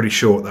keep it pretty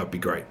short, that'd be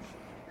great.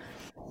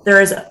 There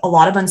is a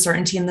lot of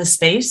uncertainty in this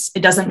space.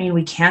 It doesn't mean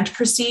we can't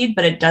proceed,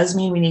 but it does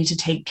mean we need to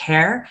take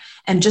care.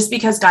 And just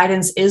because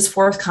guidance is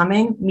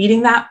forthcoming,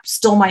 meeting that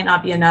still might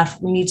not be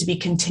enough. We need to be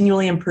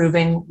continually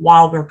improving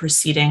while we're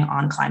proceeding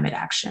on climate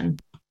action.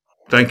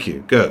 Thank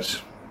you.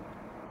 Gert.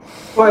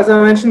 Well, as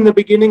I mentioned in the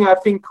beginning, I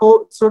think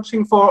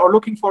searching for or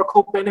looking for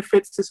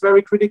co-benefits is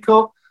very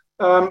critical.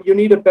 You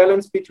need a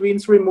balance between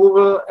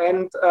removal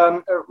and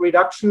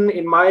reduction.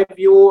 In my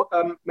view,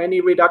 many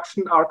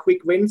reduction are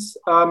quick wins.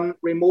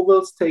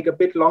 Removals take a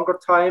bit longer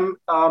time.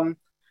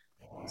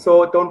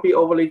 So don't be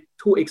overly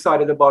too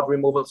excited about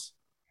removals.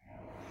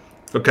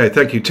 Okay,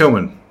 thank you.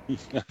 Tilman.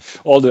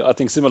 I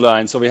think similar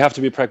lines. So we have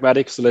to be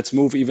pragmatic. So let's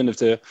move, even if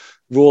the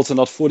rules are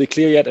not fully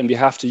clear yet. And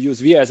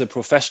we as a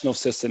professional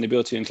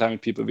sustainability and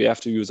climate people, we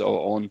have to use our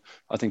own,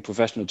 I think,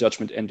 professional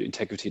judgment and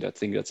integrity. I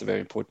think that's a very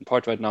important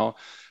part right now.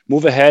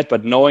 Move ahead,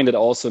 but knowing that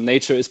also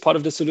nature is part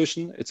of the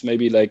solution. It's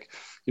maybe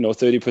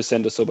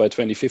 30% or so by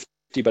 2050,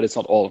 but it's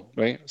not all,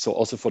 right? So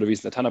also for the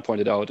reason that Hannah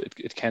pointed out,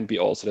 it can be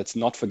all. So let's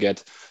not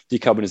forget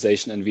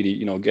decarbonization and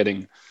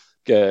really,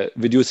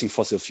 reducing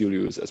fossil fuel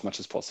use as much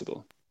as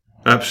possible.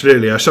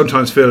 Absolutely. I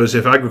sometimes feel as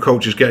if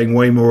agriculture is getting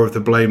way more of the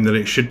blame than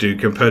it should do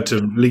compared to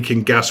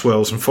leaking gas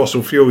wells and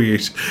fossil fuel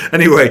use.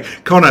 Anyway,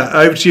 Connor,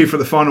 over to you for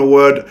the final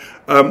word.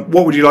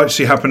 What would you like to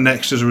see happen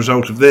next as a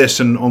result of this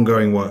and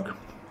ongoing work?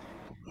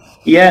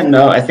 Yeah,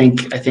 no, I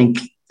think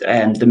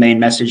the main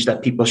message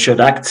that people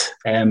should act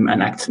and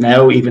act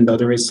now, even though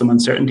there is some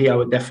uncertainty. I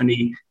would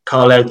definitely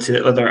call out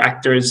to other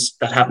actors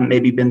that haven't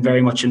maybe been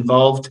very much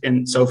involved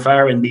in so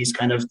far in these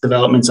kind of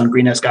developments on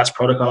greenhouse gas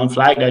protocol and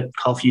flag. I'd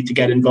call for you to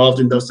get involved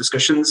in those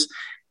discussions.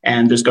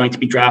 And there's going to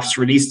be drafts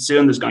released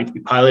soon. There's going to be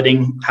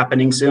piloting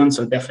happening soon.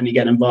 So definitely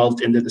get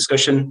involved in the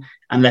discussion,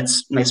 and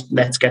let's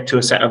get to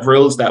a set of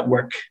rules that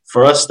work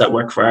for us, that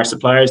work for our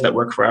suppliers, that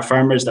work for our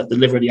farmers, that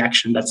deliver the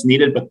action that's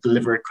needed, but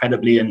deliver it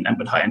credibly and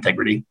with high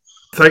integrity.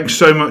 Thanks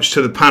so much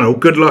to the panel.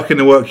 Good luck in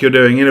the work you're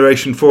doing.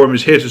 Innovation Forum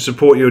is here to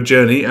support your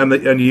journey and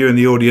you and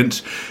the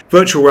audience.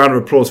 Virtual round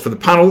of applause for the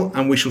panel,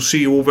 and we shall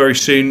see you all very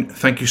soon.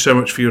 Thank you so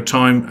much for your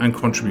time and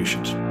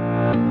contributions.